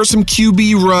 insert some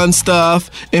QB run stuff,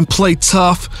 and play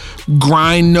tough,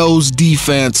 grind-nosed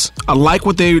defense. I like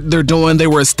what they're doing. They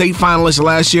were a state finalist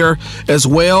last year as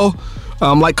well,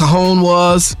 like Cajon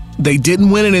was. They didn't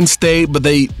win it in state, but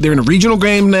they're in a regional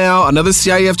game now, another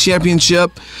CIF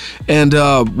championship, and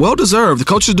well-deserved. The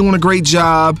coach is doing a great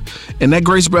job, and that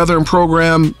Grace Brethren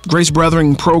program, they're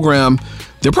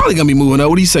probably going to be moving up.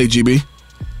 What do you say, GB?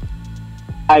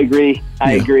 I agree.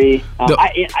 I agree.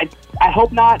 I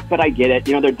hope not, but I get it.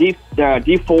 They're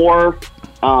D4.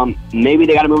 Maybe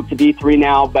they got to move to D3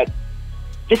 now, but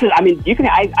I feel like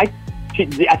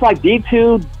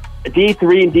D2,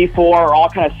 D3, and D4 are all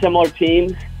kind of similar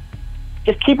teams.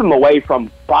 Just keep them away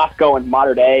from Bosco and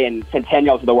Mater Dei and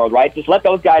Centennials of the world, right? Just let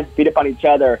those guys beat up on each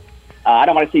other. I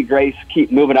don't want to see Grace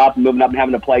keep moving up and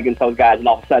having to play against those guys, and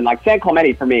all of a sudden, like San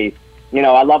Clemente for me,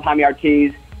 I love Jaime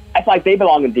Ortiz. I feel like they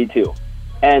belong in D2.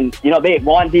 And, they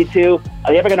won D2.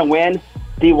 Are they ever going to win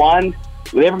D1?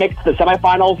 Will they ever make it to the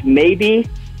semifinals? Maybe.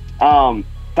 But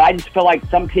I just feel like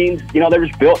some teams, they're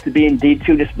just built to be in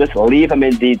D2. Just leave them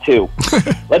in D2.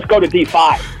 Let's go to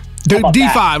D5.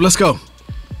 D5, let's go.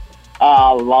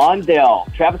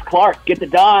 Lawndale, Travis Clark, gets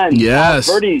it done. Yes.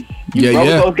 Birdies. You rode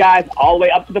those guys all the way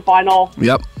up to the final.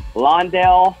 Yep.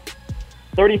 Lawndale,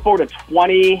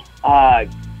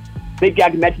 34-20. Big guy I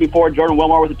mentioned before, Jordan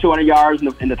Wilmore with the 200 yards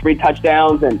and the 3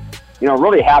 touchdowns. And,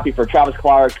 really happy for Travis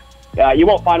Clark. You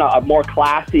won't find a more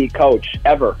classy coach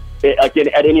ever, at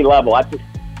any level.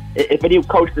 If any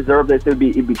coach deserved this, it'd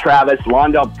be Travis.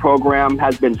 Lawndale program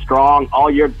has been strong all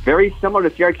year. Very similar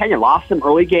to Sierra Canyon. Lost some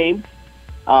early games.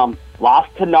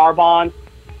 Lost to Narbonne.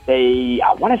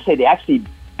 I want to say they actually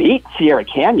beat Sierra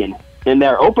Canyon in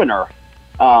their opener.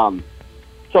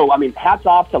 So, hats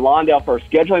off to Lawndale for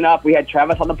scheduling up. We had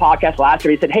Travis on the podcast last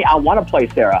year. He said, hey, I want to play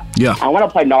Sarah. Yeah. I want to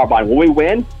play Narbonne. Will we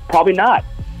win? Probably not.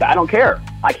 I don't care.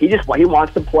 He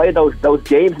wants to play those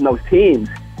games and those teams,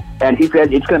 and he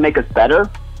said it's going to make us better.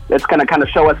 It's going to kind of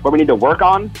show us what we need to work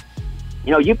on.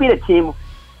 You beat a team,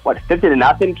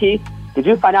 50-0, Keith? Did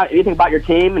you find out anything about your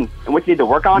team and what you need to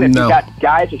work on? If No. you got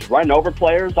guys just running over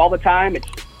players all the time,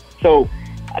 so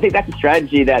I think that's a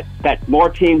strategy that more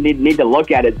teams need to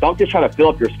look at. Don't just try to fill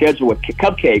up your schedule with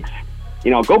cupcakes.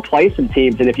 Go play some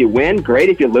teams, and if you win, great.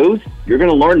 If you lose, you're going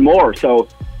to learn more. So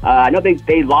I know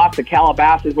they lost to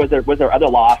Calabasas was their other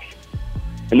loss,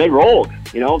 and they rolled.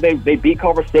 They beat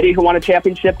Culver City, who won a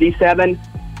championship, D7.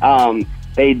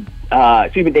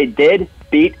 They did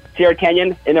beat Sierra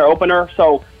Canyon in their opener.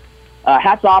 So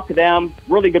hats off to them.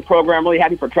 Really good program. Really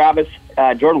happy for Travis.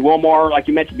 Jordan Wilmore, like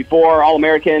you mentioned before,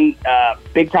 All-American,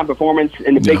 big-time performance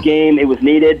in the big game. It was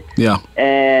needed. Yeah.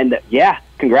 And,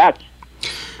 congrats.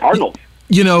 Cardinals.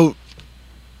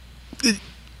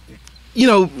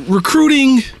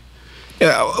 Recruiting,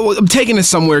 I'm taking this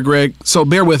somewhere, Greg, so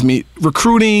bear with me.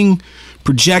 Recruiting,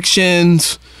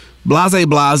 projections, blase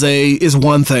is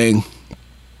one thing.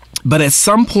 But at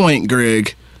some point,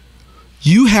 Greg,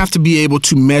 you have to be able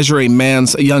to measure a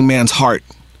young man's heart.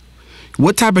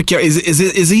 What type of character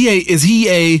is he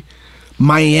a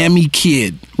Miami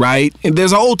kid, right? And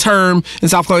there's an old term in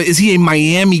South Florida, is he a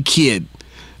Miami kid,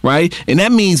 right? And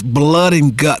that means blood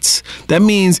and guts. That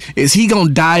means, is he going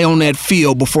to die on that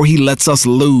field before he lets us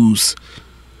lose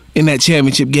in that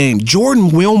championship game? Jordan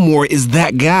Wilmore is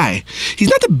that guy. He's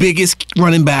not the biggest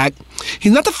running back.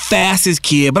 He's not the fastest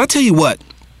kid, but I tell you what,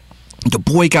 the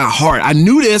boy got heart. I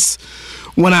knew this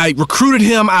when I recruited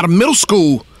him out of middle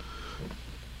school.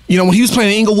 When he was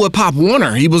playing Inglewood Pop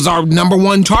Warner, he was our number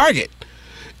one target.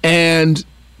 And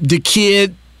the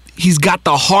kid, he's got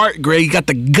the heart, Greg. He got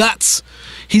the guts.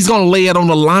 He's going to lay it on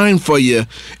the line for you.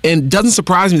 And it doesn't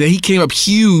surprise me that he came up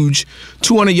huge,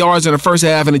 200 yards in the first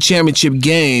half in a championship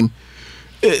game.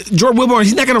 Jordan Wilmore,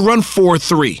 he's not going to run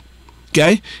 4.3,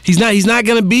 okay? He's not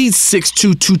going to be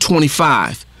 6'2",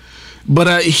 225. But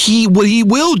what he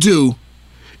will do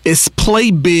is play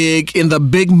big in the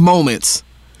big moments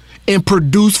and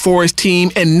produce for his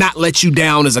team and not let you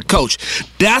down as a coach.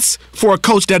 That's for a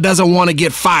coach that doesn't want to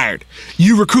get fired.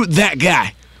 You recruit that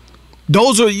guy.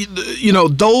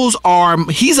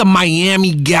 He's a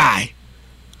Miami guy.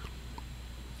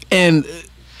 And,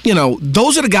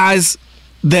 those are the guys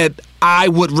that I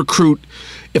would recruit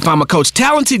if I'm a coach.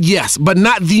 Talented, yes, but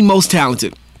not the most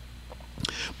talented.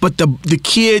 But the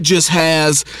kid just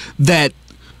has that,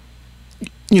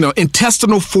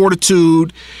 intestinal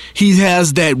fortitude. He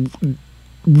has that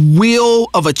will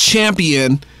of a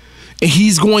champion, and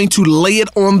he's going to lay it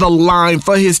on the line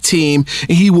for his team,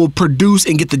 and he will produce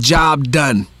and get the job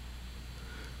done.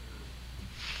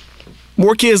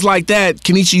 More kids like that,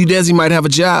 Kenichi Udeze might have a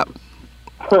job.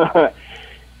 Man,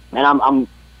 I'm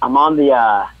on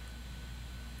the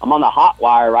hot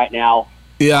wire right now.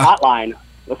 Yeah. Hotline.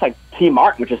 Looks like T.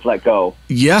 Martin was just let go.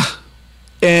 Yeah.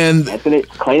 And that's it,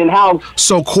 cleaning house.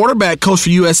 So quarterback coach for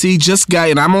USC just got,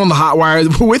 and I'm on the hot wire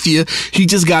with you, he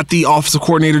just got the offensive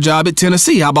coordinator job at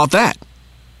Tennessee. How about that?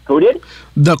 Who did?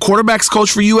 The quarterback's coach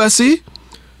for USC.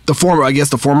 The former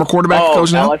quarterback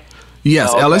coach now. Ellis?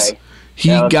 Yes, okay. Ellis. He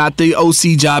got the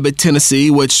OC job at Tennessee,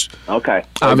 which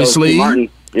obviously,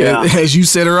 as you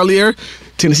said earlier,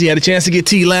 Tennessee had a chance to get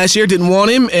T last year, didn't want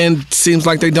him, and seems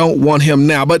like they don't want him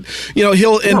now. But,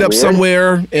 he'll end up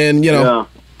somewhere, and,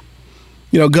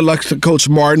 good luck to Coach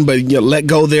Martin, but let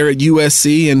go there at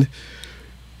USC. And,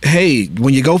 hey,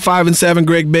 when you go 5-7,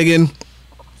 Greg Biggin,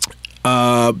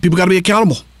 people got to be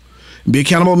accountable. Be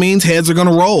accountable means heads are going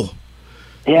to roll.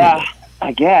 Yeah.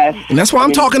 I guess. And that's why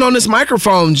I'm talking on this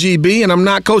microphone, GB, and I'm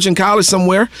not coaching college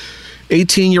somewhere.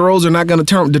 18-year-olds are not going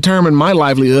to determine my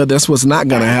livelihood. That's what's not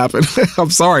going to happen.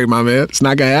 I'm sorry, my man. It's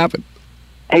not going to happen.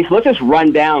 Hey, so let's just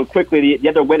run down quickly the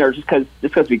other winners just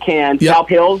because we can. Yep. South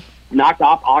Hills knocked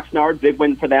off Oxnard. Big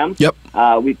win for them. Yep.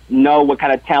 We know what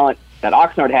kind of talent that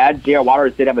Oxnard had. J.R.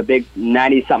 Waters did have a big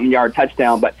 90-something yard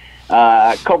touchdown. But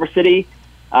Culver City,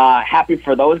 happy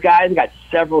for those guys. Got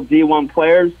several D1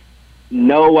 players.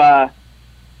 Know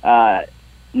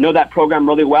that program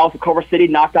really well. So Culver City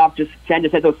knocked off San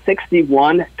Jacinto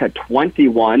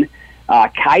 61-21.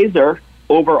 Kaiser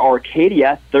over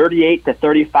Arcadia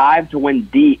 38-35 to win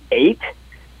D8.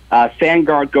 San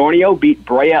Gorgonio beat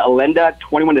Brea Olinda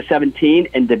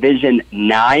 21-17 in Division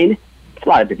 9. It's a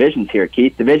lot of divisions here,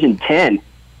 Keith. Division 10,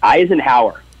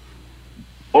 Eisenhower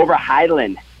over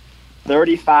Highland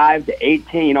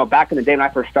 35-18. Back in the day when I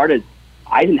first started,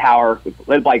 Eisenhower,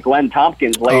 led by Glenn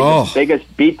Tompkins, laid the biggest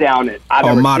beatdown I've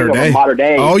ever seen over modern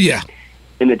day. Oh, yeah.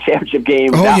 In the championship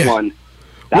game, one.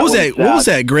 What was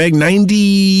that, Greg?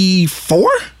 94?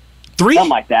 3? Something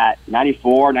like that.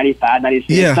 94, 95,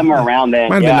 96, somewhere around then.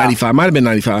 Might have been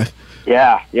 95.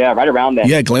 Yeah, right around then.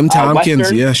 Yeah, Glenn Tompkins.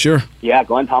 Western, yeah, sure. Yeah,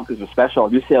 Glenn Tompkins was special.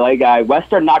 UCLA guy.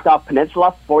 Western knocked off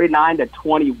Peninsula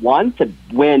 49-21 to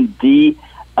win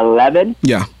D11.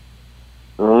 Yeah.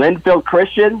 Linfield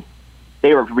Christian,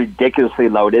 they were ridiculously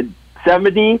loaded,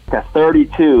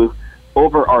 70-32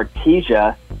 over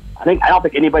Artesia. I don't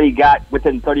think anybody got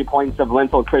within 30 points of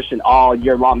Linfield Christian all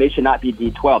year long. They should not be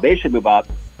D12. They should move up.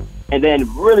 And then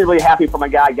really, really happy for my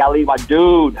guy, Gali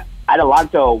Wadood.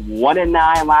 Adelanto,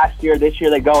 1-9 last year. This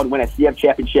year they go and win a CF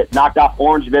championship. Knocked off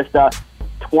Orange Vista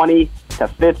 20-15.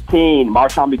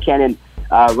 Marshawn Buchanan,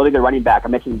 really good running back. I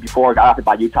mentioned before, got offered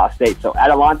by Utah State. So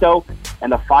Adelanto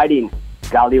and the Fighting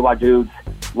Gali Wadoods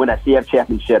win a CF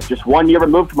championship. Just 1 year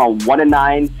removed from a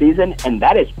 1-9 season, and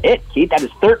that is it, Keith. That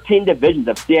is 13 divisions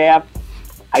of CIF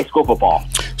high school football.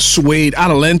 Sweet.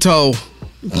 Adelanto,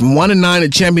 1-9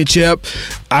 at championship.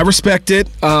 I respect it.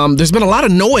 There's been a lot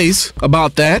of noise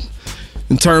about that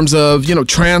in terms of,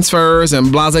 transfers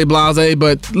and blase.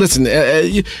 But listen,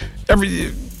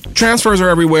 transfers are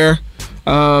everywhere.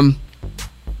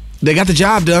 They got the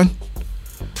job done.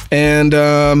 And,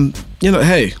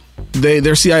 hey,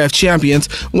 they're CIF champions.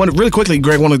 Really quickly,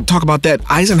 Greg, want to talk about that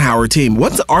Eisenhower team.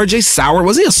 What's RJ Sauer?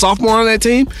 Was he a sophomore on that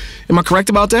team? Am I correct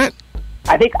about that?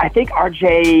 I think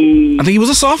RJ... I think he was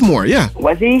a sophomore, yeah.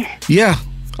 Was he? Yeah,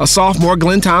 a sophomore.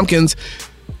 Glenn Tompkins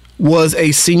was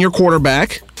a senior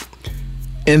quarterback,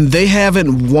 and they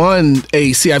haven't won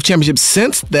a CIF championship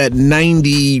since that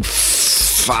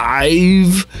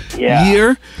 95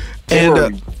 year.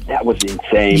 And that was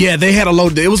insane. Yeah, they had a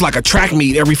load. It was like a track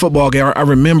meet every football game. I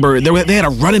remember they had a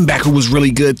running back who was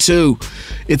really good too.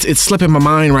 It's slipping my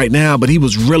mind right now, but he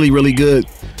was really, really good.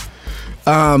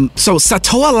 So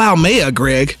Satoa Laumea,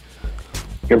 Greg,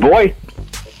 your boy,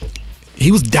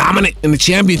 he was dominant in the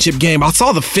championship game. I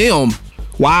saw the film.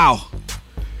 Wow,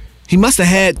 he must have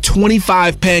had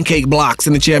 25 pancake blocks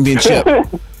in the championship.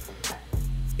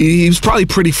 He was probably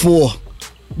pretty full.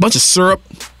 Bunch of syrup.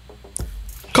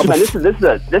 Man, this is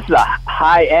a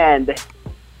high end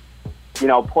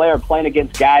player playing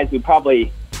against guys who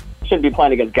probably shouldn't be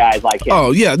playing against guys like him.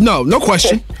 Oh, yeah. No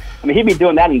question. I mean, he'd be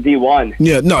doing that in D1.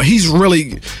 Yeah, no,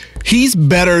 he's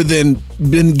better than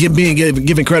being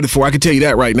given credit for. I can tell you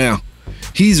that right now.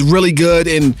 He's really good,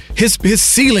 and his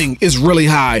ceiling is really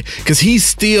high because he's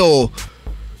still,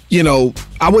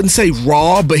 I wouldn't say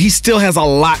raw, but he still has a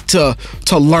lot to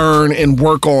learn and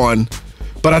work on.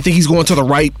 But I think he's going to the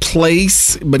right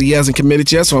place, but he hasn't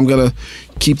committed yet, so I'm going to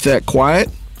keep that quiet.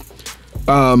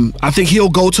 I think he'll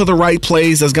go to the right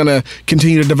place that's going to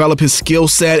continue to develop his skill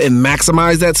set and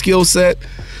maximize that skill set.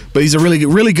 But he's a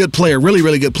really good player,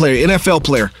 really good player, NFL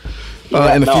player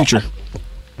in the future.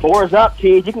 4's up,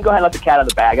 Cheese. You can go ahead and let the cat out of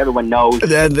the bag. Everyone knows.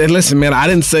 And listen, man, I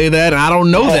didn't say that, and I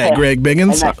don't know that, Greg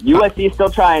Biggins. USC is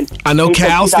still trying. I know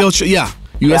Cal still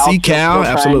USC, Cal,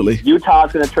 absolutely.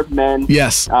 Utah's going to trip them in.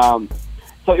 Yes.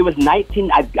 So it was I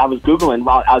was Googling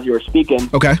as you were speaking.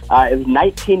 Okay. It was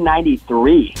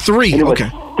 1993. And it was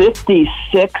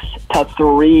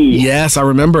 56-3. Yes, I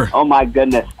remember. Oh my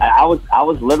goodness. I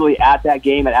was literally at that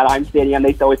game at Anaheim Stadium. They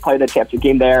used to always play the championship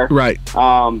game there. Right.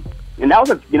 And that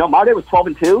was Mater was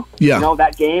 12-2. Yeah.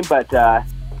 That game, but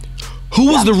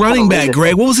who was the running back,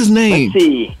 Greg? What was his name? Let's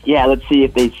see. Yeah, let's see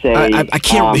if they say. I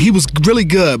can't. He was really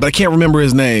good, but I can't remember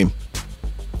his name.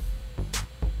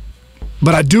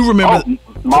 But I do remember.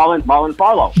 Marlon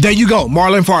Farlow. There you go,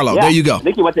 Marlon Farlow. Yeah. There you go. I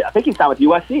think he signed with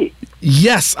USC.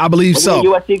 Yes, I believe Wasn't so. he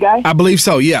a USC guy? I believe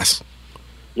so. Yes.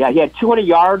 Yeah, he had 200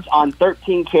 yards on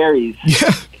 13 carries.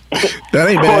 Yeah, that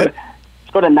ain't bad.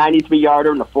 Scored a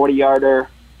 93-yarder and a 40-yarder.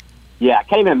 Yeah, I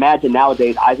can't even imagine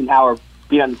nowadays Eisenhower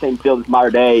being on the same field as Mater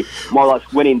Dei, more or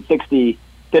less winning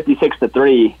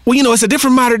 56-3. Well, it's a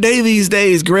different Mater Dei these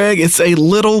days, Greg. It's a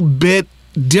little bit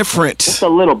different. Just a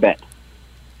little bit.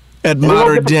 At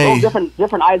Mater Dei.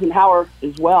 Different Eisenhower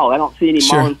as well. I don't see any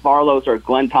Marlon Farlows or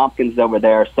Glenn Tompkins over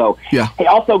there. So, yeah. Hey,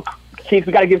 also, Chief,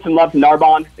 we got to give some love to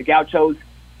Narbonne, the Gauchos.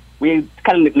 We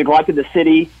kind of neglected the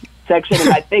city section, and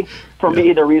I think for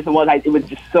me the reason was it was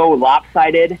just so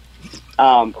lopsided.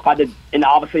 And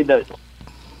obviously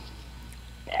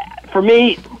for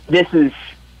me, this is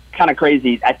kind of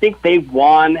crazy. I think they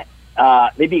won.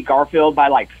 They beat Garfield by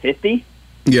like 50.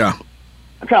 Yeah.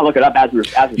 I'm trying to look it up as we're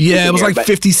it was like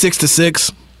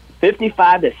 56-6.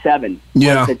 55-7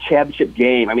 was the championship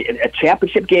game. I mean, a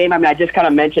championship game. I mean, I just kind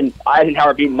of mentioned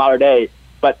Eisenhower beating Mater Dei,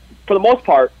 but for the most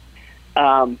part,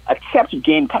 a championship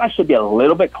game kind of should be a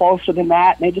little bit closer than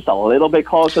that, maybe just a little bit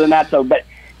closer than that. So, but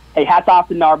hey, hats off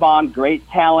to Narbonne. Great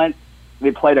talent.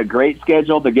 They played a great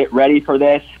schedule to get ready for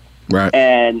this, right?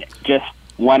 And just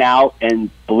went out and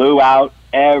blew out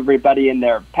everybody in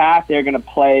their path. They're going to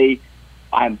play.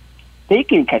 I'm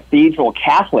thinking Cathedral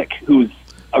Catholic, who's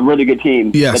a really good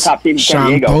team. Yes. The top team in San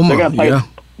Diego. Poma, they're going to play. Yeah.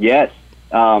 Yes.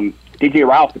 DJ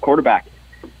Ralph, the quarterback.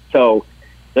 So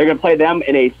they're going to play them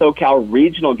in a SoCal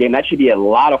regional game. That should be a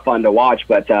lot of fun to watch.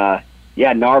 But,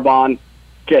 Narbonne,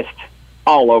 just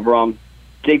all over them.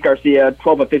 Jake Garcia,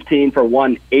 12 of 15 for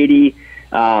 180.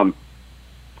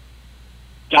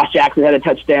 Josh Jackson had a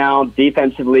touchdown.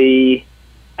 Defensively,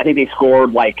 I think they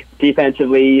scored,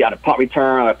 defensively, on a punt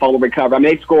return, on a fumble recovery. I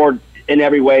mean, they scored in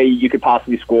every way you could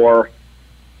possibly score.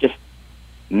 Just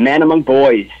man among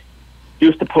boys.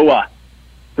 Deuce Tapua,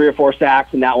 3 or 4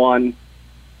 sacks in that one.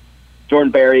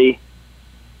 Jordan Berry.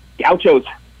 Gauchos,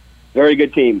 very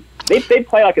good team. They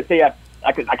play like a CF,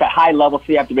 like a high-level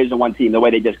CF Division I team, the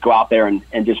way they just go out there and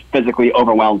just physically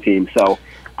overwhelm teams. So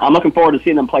I'm looking forward to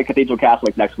seeing them play Cathedral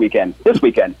Catholic this weekend.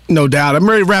 No doubt. I'm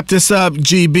ready to wrap this up,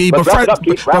 GB.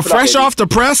 But fresh off the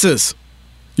presses.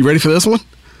 You ready for this one?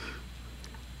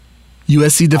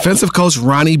 USC defensive coach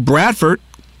Ronnie Bradford,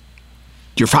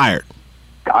 you're fired.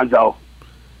 Gonzo.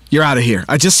 You're out of here.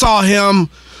 I just saw him,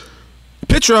 a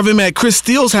picture of him at Chris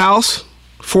Steele's house,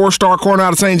 4-star corner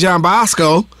out of St. John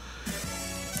Bosco.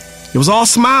 It was all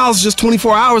smiles just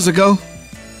 24 hours ago.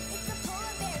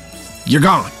 You're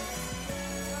gone.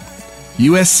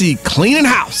 USC cleaning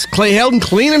house. Clay Helton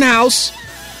cleaning house.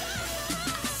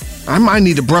 I might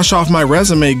need to brush off my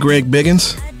resume, Greg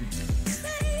Biggins.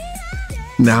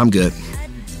 Nah, I'm good.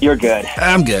 You're good.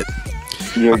 I'm good.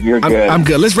 You're good. I'm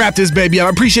good. Let's wrap this baby up. I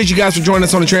appreciate you guys for joining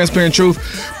us on The Transparent Truth.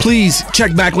 Please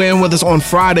check back in with us on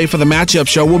Friday for the matchup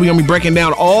show. We're going to be breaking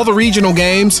down all the regional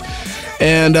games,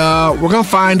 and we're going to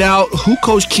find out who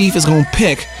Coach Keith is going to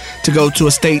pick to go to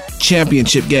a state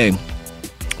championship game.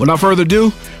 Without further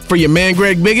ado, for your man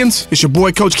Greg Biggins, it's your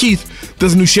boy Coach Keith.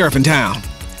 There's a new sheriff in town,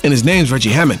 and his name's Reggie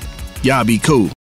Hammond. Y'all be cool.